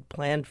they had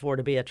planned for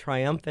to be a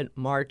triumphant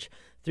march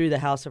through the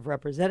House of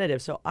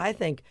Representatives. So I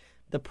think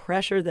the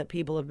pressure that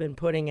people have been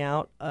putting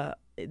out,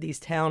 these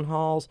town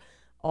halls,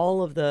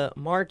 all of the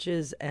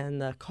marches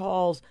and the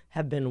calls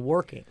have been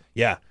working.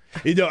 Yeah.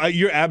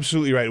 You're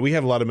absolutely right. We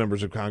have a lot of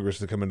members of Congress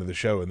that come into the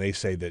show and they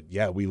say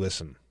that, we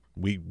listen.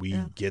 We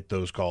get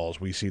those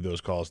calls. We see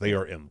those calls. They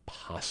are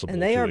impossible to ignore.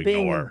 And they are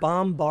being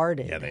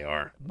bombarded. Yeah, they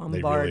are.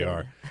 Bombarded. They really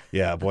are.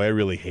 Yeah, boy, I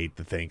really hate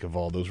to think of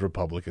all those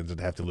Republicans that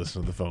have to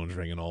listen to the phones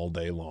ringing all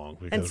day long.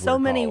 And so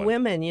many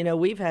women,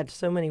 we've had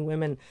so many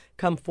women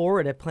come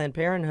forward at Planned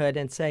Parenthood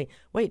and say,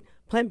 wait,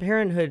 Planned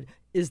Parenthood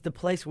is the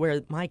place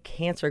where my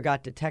cancer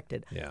got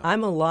detected. Yeah.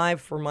 I'm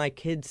alive for my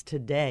kids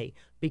today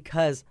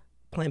because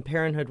Planned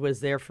Parenthood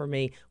was there for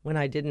me when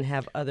I didn't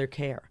have other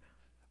care.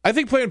 I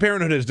think Planned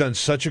Parenthood has done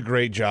such a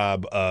great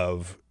job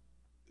of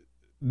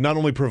not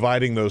only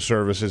providing those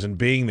services and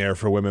being there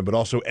for women, but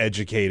also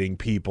educating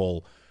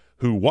people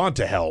who want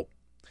to help,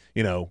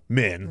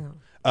 men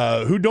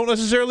who don't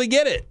necessarily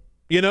get it.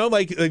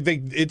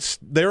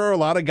 There are a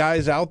lot of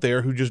guys out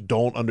there who just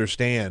don't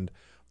understand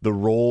the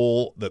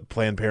role that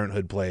Planned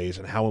Parenthood plays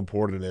and how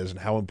important it is and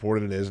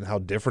how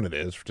different it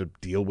is to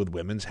deal with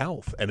women's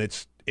health. And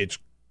it's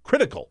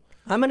critical.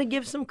 I'm going to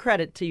give some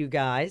credit to you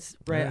guys.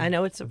 Right? I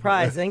know it's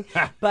surprising,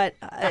 but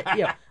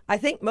I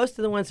think most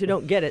of the ones who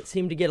don't get it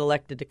seem to get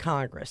elected to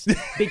Congress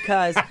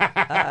because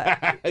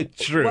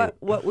true.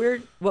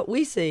 What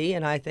we see,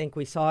 and I think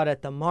we saw it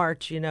at the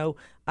march.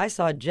 I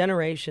saw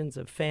generations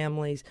of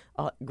families,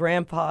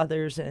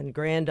 grandfathers and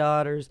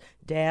granddaughters,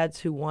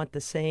 dads who want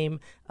the same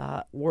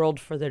world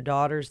for their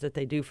daughters that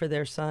they do for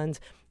their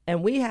sons.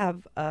 And we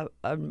have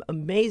an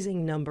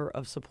amazing number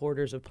of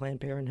supporters of Planned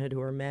Parenthood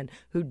who are men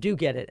who do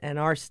get it and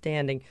are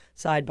standing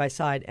side by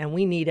side, and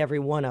we need every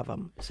one of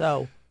them.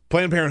 So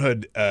Planned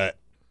Parenthood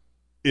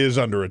is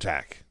under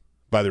attack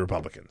by the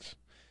Republicans.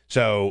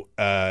 So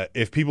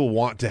if people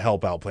want to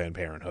help out Planned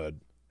Parenthood,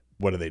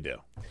 what do?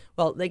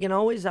 Well, they can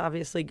always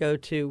obviously go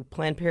to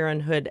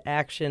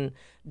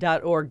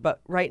PlannedParenthoodAction.org, but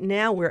right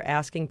now we're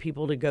asking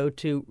people to go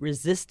to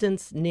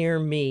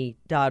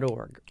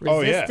ResistanceNearMe.org.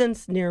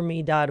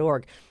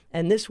 ResistanceNearMe.org.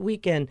 And this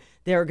weekend,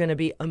 there are going to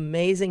be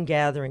amazing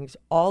gatherings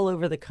all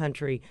over the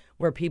country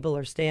where people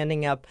are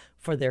standing up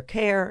for their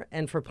care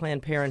and for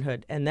Planned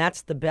Parenthood. And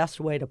that's the best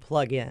way to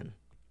plug in.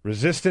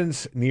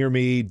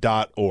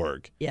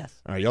 ResistanceNearMe.org.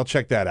 Yes. All right, y'all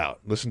check that out.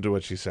 Listen to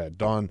what she said.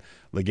 Dawn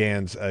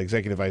Laguens,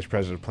 Executive Vice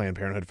President of Planned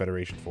Parenthood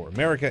Federation for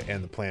America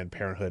and the Planned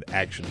Parenthood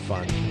Action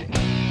Fund.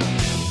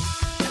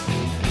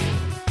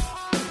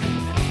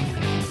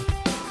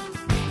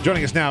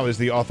 Joining us now is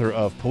the author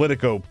of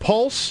Politico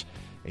Pulse,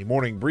 a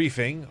morning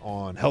briefing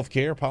on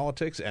healthcare,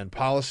 politics, and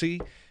policy.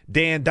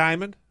 Dan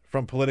Diamond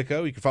from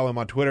Politico. You can follow him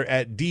on Twitter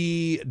at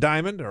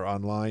 @DDiamond or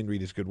online.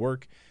 Read his good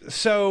work.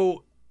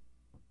 So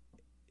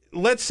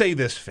let's say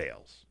this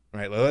fails,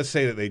 right? Let's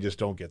say that they just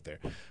don't get there.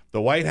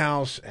 The White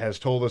House has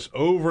told us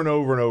over and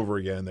over and over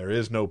again there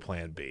is no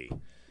plan B.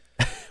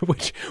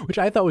 which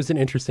I thought was an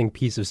interesting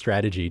piece of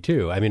strategy,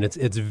 too. I mean,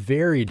 it's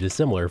very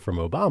dissimilar from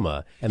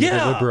Obama and the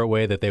deliberate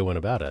way that they went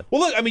about it.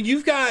 Well, look, I mean,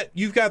 you've got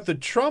the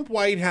Trump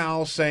White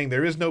House saying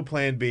there is no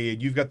plan B,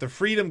 and you've got the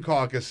Freedom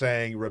Caucus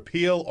saying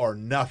repeal or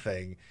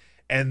nothing,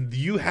 and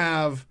you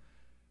have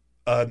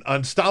an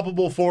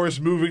unstoppable force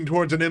moving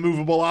towards an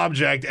immovable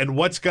object, and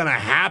what's going to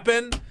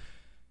happen?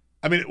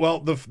 I mean, well,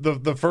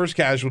 the first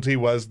casualty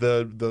was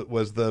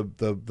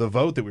the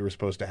vote that we were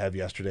supposed to have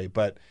yesterday.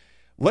 But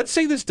let's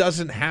say this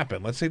doesn't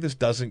happen. Let's say this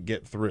doesn't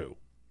get through.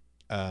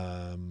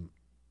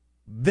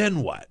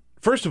 Then what?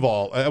 First of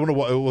all,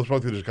 we'll go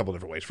through this a couple of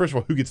different ways. First of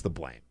all, who gets the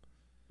blame?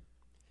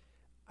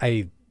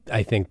 I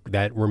think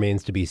that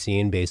remains to be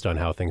seen based on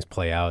how things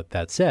play out.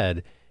 That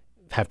said,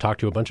 have talked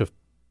to a bunch of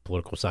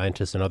political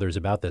scientists and others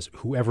about this.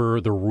 Whoever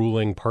the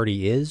ruling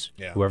party is,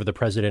 whoever the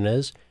president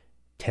is,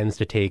 tends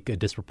to take a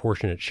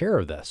disproportionate share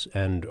of this.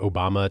 And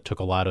Obama took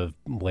a lot of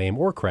blame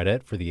or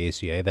credit for the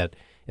ACA that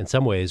in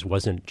some ways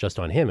wasn't just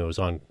on him. It was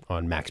on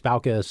Max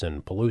Baucus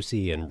and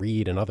Pelosi and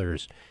Reid and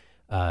others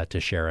to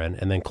share in.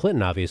 And then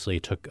Clinton obviously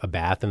took a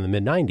bath in the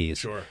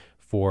mid-'90s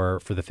for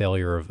the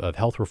failure of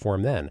health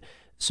reform then.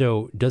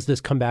 So does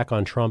this come back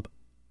on Trump?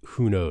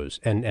 Who knows?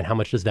 And how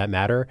much does that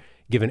matter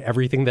given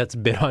everything that's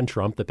been on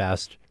Trump the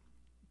past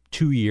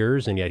 2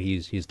 years, and yet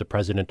he's the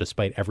president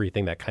despite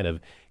everything that kind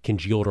of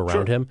congealed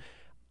around him?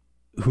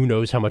 Who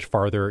knows how much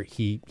farther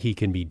he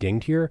can be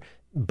dinged here?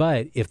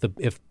 But if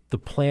the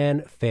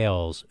plan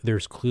fails,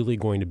 there's clearly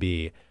going to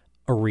be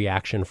a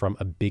reaction from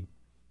a big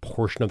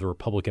portion of the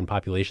Republican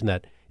population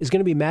that is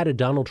going to be mad at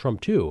Donald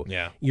Trump too.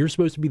 Yeah. You're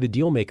supposed to be the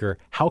deal maker.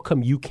 How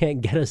come you can't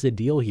get us a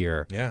deal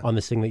here on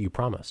this thing that you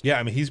promised? Yeah,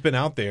 I mean, he's been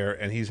out there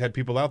and he's had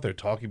people out there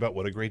talking about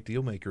what a great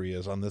deal maker he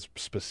is on this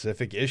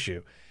specific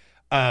issue.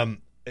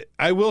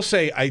 I will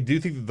say, I do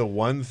think that the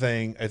one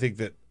thing, I think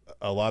that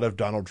a lot of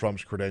Donald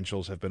Trump's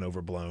credentials have been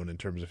overblown in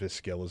terms of his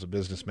skill as a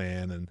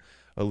businessman and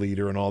a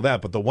leader and all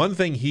that. But the one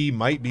thing he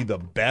might be the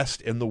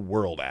best in the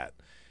world at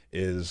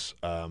is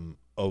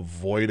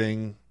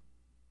avoiding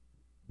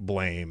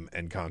blame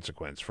and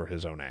consequence for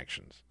his own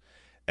actions.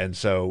 And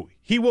so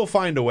he will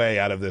find a way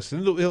out of this.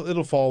 And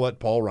it'll fall at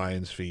Paul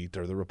Ryan's feet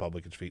or the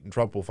Republicans' feet. And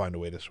Trump will find a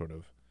way to sort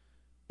of,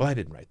 well, I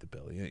didn't write the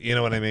bill. You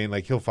know what I mean?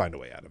 Like, he'll find a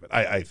way out of it,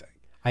 I think.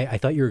 I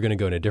thought you were going to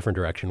go in a different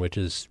direction, which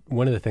is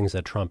one of the things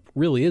that Trump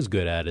really is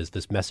good at is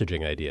this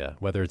messaging idea,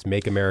 whether it's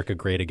make America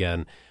great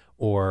again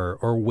or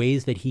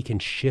ways that he can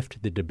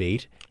shift the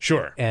debate.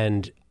 Sure.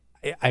 And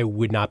I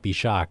would not be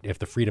shocked if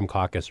the Freedom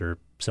Caucus or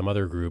some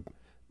other group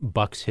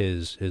bucks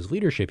his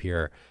leadership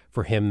here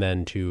for him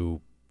then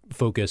to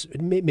focus,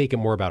 make it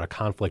more about a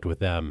conflict with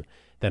them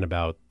than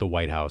about the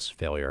White House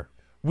failure.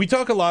 We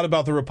talk a lot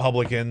about the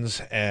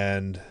Republicans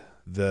and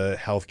the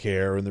health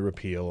care and the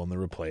repeal and the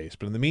replace.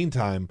 But in the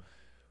meantime,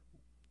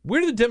 where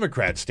do the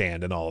Democrats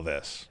stand in all of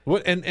this?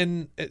 What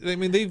and I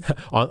mean they've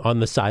on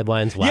the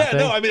sidelines laughing.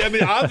 Yeah, no, I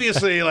mean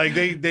obviously like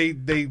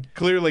they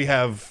clearly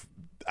have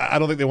I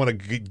don't think they want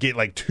to get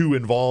like too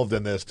involved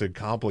in this to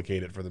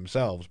complicate it for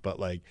themselves. But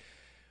like,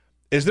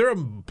 is there a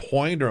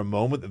point or a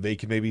moment that they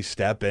can maybe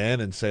step in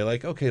and say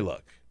like, okay,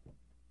 look,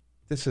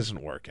 this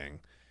isn't working.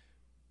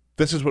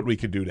 This is what we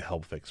could do to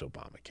help fix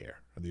Obamacare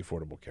or the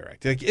Affordable Care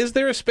Act. Like, is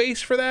there a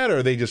space for that, or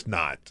are they just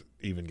not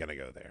even going to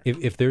go there?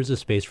 If there's a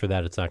space for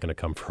that, it's not going to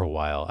come for a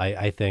while.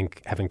 I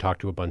think, having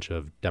talked to a bunch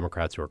of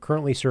Democrats who are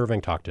currently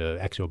serving, talked to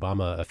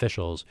ex-Obama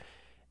officials,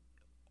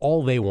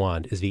 all they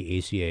want is the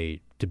ACA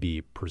to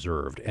be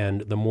preserved.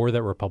 And the more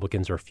that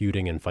Republicans are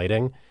feuding and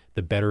fighting,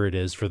 the better it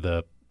is for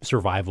the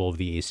survival of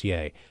the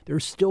ACA. There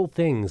are still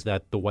things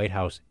that the White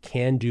House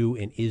can do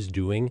and is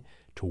doing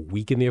to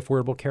weaken the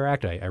Affordable Care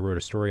Act. I wrote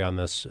a story on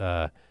this.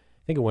 I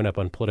think it went up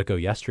on Politico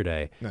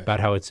yesterday about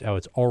how it's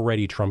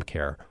already Trump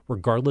care.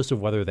 Regardless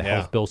of whether the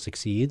health bill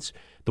succeeds,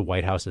 the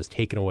White House has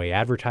taken away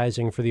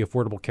advertising for the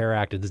Affordable Care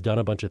Act. It's done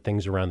a bunch of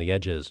things around the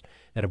edges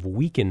that have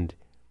weakened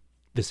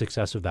the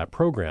success of that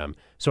program.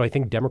 So I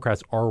think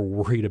Democrats are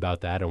worried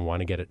about that and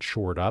want to get it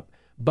shored up.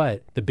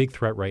 But the big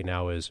threat right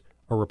now is,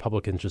 are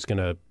Republicans just going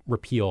to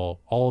repeal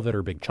all of it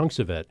or big chunks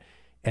of it?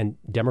 And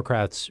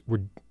Democrats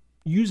were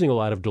using a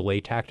lot of delay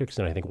tactics,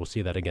 and I think we'll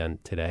see that again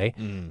today.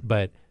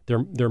 But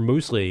they're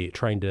mostly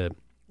trying to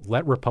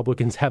let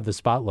Republicans have the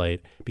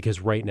spotlight,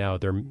 because right now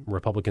their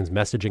Republicans'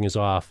 messaging is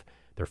off.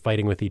 They're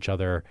fighting with each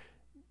other.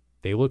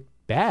 They look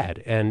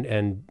bad,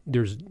 and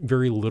there's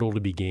very little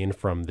to be gained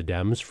from the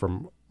Dems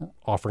from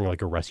offering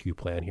like a rescue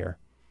plan here.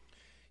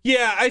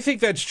 Yeah, I think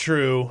that's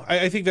true.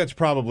 I think that's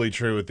probably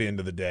true at the end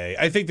of the day.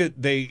 I think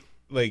that they,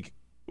 like,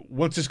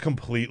 once this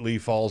completely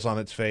falls on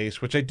its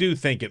face, which I do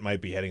think it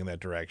might be heading in that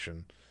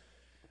direction,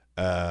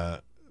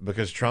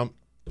 because Trump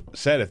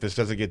said if this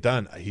doesn't get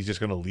done, he's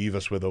just going to leave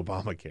us with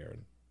Obamacare.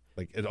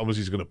 Like, almost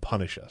he's going to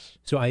punish us.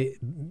 So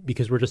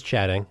because we're just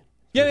chatting.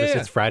 Yeah.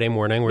 It's Friday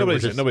morning.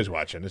 Nobody's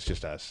watching. It's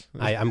just us.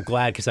 I'm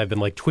glad, because I've been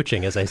like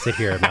twitching as I sit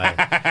here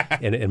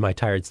in my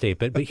tired state.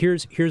 But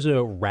here's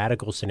a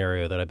radical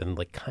scenario that I've been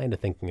like kind of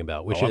thinking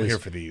about, which is, I'm here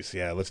for these.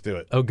 Yeah, let's do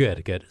it. Oh,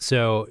 good.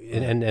 So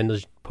and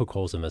there's poke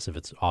holes in this if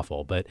it's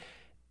awful. But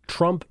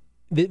Trump,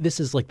 this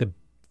is like the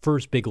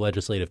first big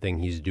legislative thing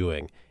he's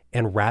doing.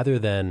 And rather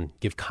than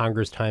give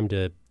Congress time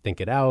to think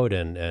it out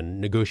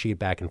and negotiate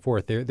back and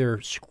forth,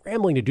 they're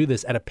scrambling to do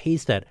this at a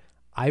pace that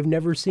I've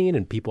never seen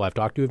and people I've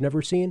talked to have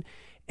never seen.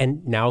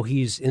 And now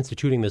he's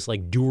instituting this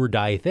like do or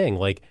die thing,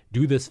 like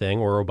do this thing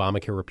or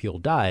Obamacare repeal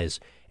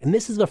dies. And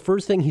this is the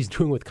first thing he's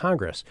doing with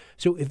Congress.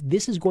 So if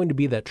this is going to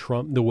be the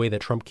way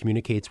that Trump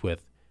communicates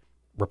with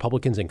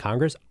Republicans in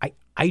Congress,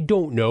 I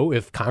don't know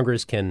if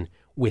Congress can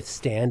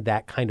withstand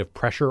that kind of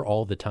pressure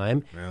all the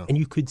time. Yeah. And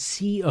you could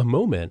see a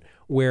moment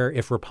where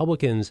if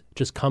Republicans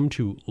just come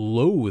to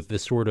loathe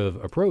this sort of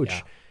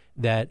approach,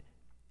 that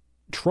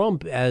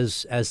Trump,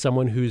 as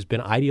someone who's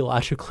been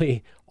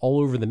ideologically all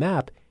over the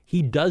map,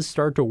 he does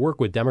start to work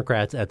with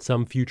Democrats at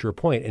some future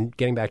point. And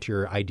getting back to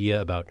your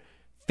idea about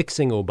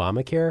fixing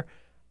Obamacare,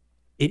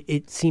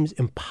 it seems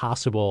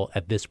impossible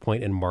at this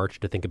point in March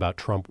to think about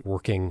Trump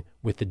working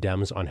with the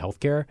Dems on health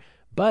care.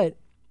 But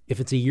if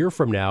it's a year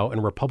from now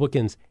and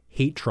Republicans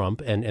hate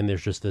Trump and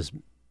there's just this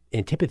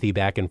antipathy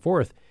back and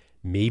forth,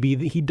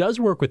 maybe he does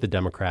work with the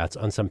Democrats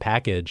on some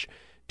package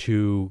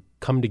to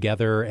come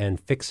together and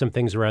fix some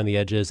things around the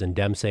edges, and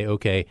Dems say,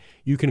 okay,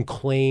 you can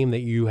claim that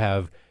you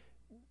have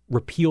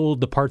repealed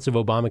the parts of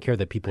Obamacare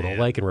that people don't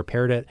like and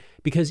repaired it,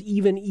 because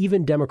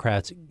even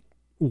Democrats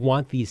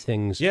want these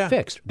things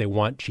fixed. They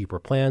want cheaper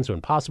plans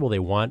when possible. They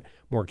want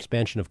more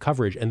expansion of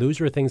coverage, and those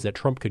are things that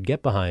Trump could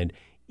get behind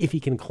if he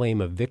can claim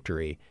a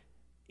victory.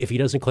 If he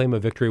doesn't claim a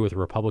victory with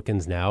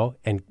Republicans now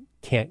and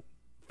can't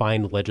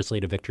find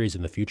legislative victories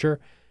in the future,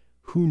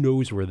 who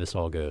knows where this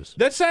all goes?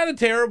 That's not a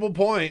terrible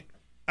point.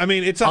 I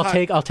mean, I'll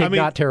take not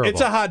terrible. It's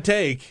a hot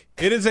take.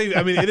 It is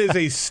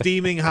a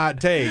steaming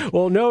hot take.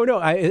 Well, no,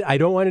 I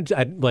don't want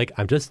to.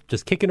 I'm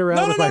just kicking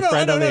around with my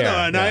friend on the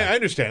air. No, I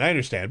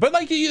understand. But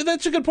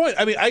that's a good point.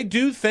 I mean, I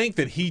do think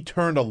that he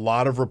turned a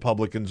lot of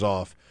Republicans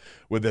off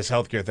with this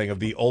healthcare thing, of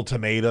the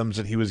ultimatums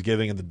that he was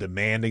giving and the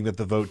demanding that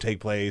the vote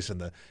take place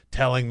and the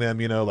telling them,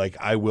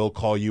 I will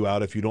call you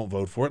out if you don't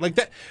vote for it. Like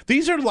that.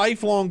 These are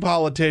lifelong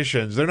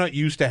politicians. They're not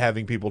used to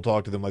having people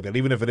talk to them like that,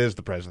 even if it is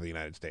the president of the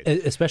United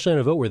States. Especially in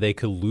a vote where they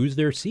could lose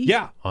their seat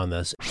on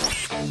this.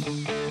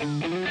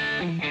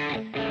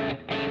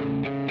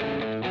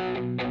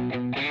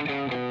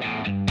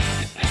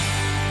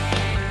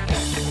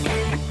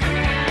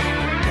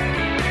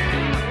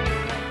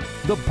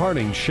 The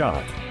Parting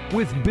Shot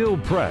with Bill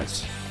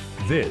Press.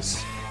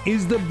 This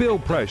is the Bill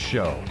Press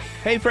Show.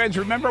 Hey, friends,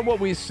 remember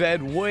what we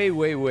said way,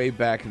 way, way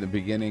back in the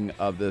beginning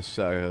of this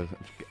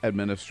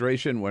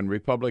administration when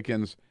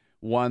Republicans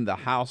won the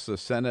House, the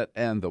Senate,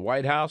 and the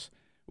White House?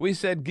 We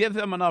said give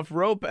them enough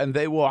rope and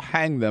they will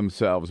hang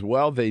themselves.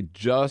 Well, they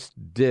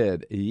just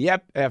did.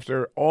 Yep,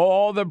 after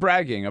all the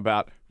bragging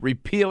about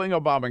repealing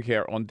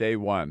Obamacare on day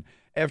one,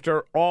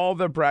 after all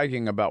the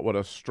bragging about what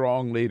a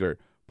strong leader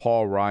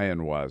Paul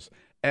Ryan was,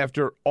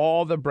 after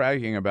all the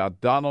bragging about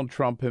Donald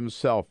Trump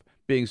himself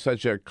being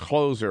such a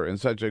closer and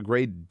such a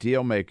great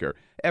deal maker,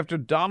 after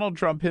Donald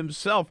Trump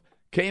himself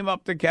came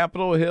up to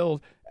Capitol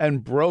Hill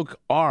and broke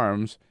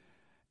arms.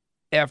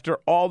 After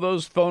all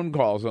those phone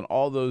calls and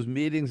all those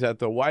meetings at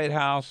the White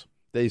House,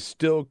 they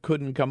still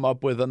couldn't come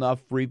up with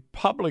enough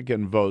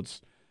Republican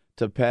votes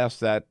to pass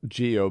that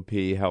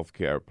GOP health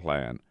care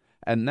plan.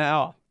 And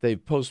now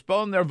they've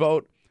postponed their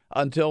vote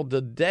until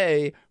the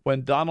day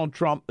when Donald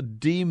Trump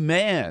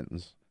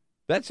demands,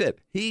 that's it,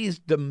 he's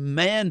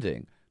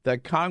demanding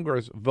that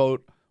Congress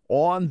vote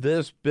on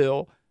this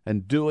bill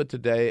and do it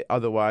today.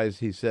 Otherwise,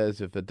 he says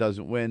if it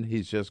doesn't win,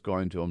 he's just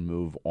going to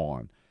move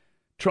on.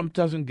 Trump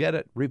doesn't get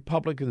it.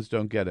 Republicans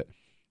don't get it.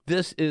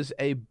 This is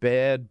a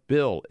bad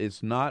bill.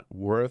 It's not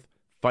worth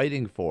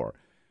fighting for.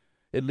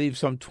 It leaves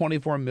some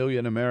 24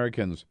 million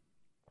Americans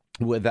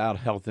without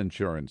health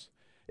insurance.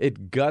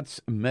 It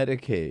guts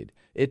Medicaid.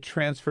 It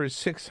transfers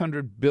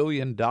 $600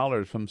 billion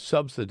from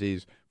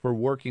subsidies for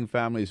working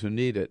families who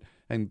need it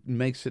and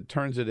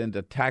turns it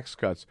into tax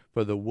cuts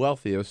for the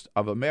wealthiest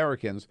of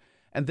Americans.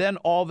 And then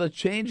all the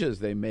changes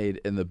they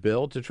made in the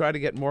bill to try to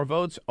get more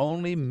votes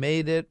only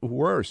made it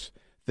worse.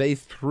 They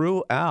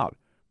threw out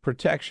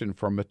protection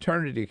for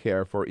maternity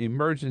care, for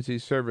emergency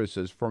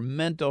services, for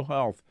mental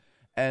health,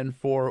 and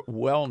for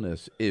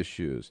wellness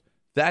issues.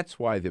 That's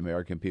why the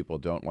American people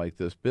don't like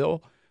this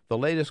bill. The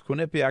latest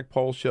Quinnipiac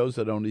poll shows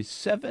that only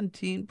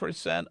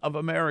 17% of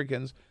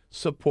Americans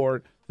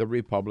support the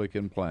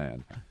Republican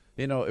plan.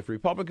 You know, if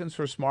Republicans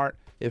were smart,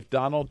 if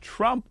Donald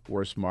Trump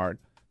were smart,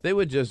 they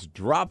would just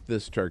drop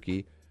this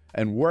turkey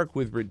and work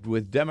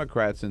with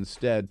Democrats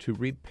instead to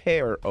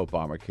repair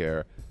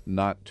Obamacare,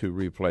 not to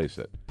replace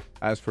it.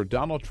 As for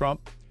Donald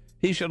Trump,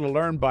 he should have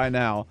learned by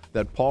now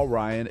that Paul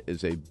Ryan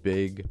is a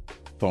big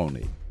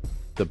phony.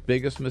 The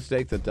biggest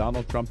mistake that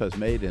Donald Trump has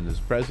made in his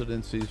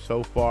presidency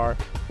so far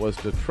was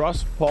to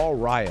trust Paul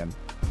Ryan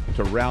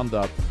to round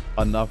up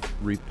enough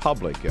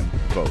Republican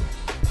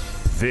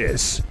votes.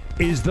 This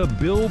is the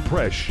Bill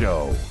Press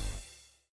Show.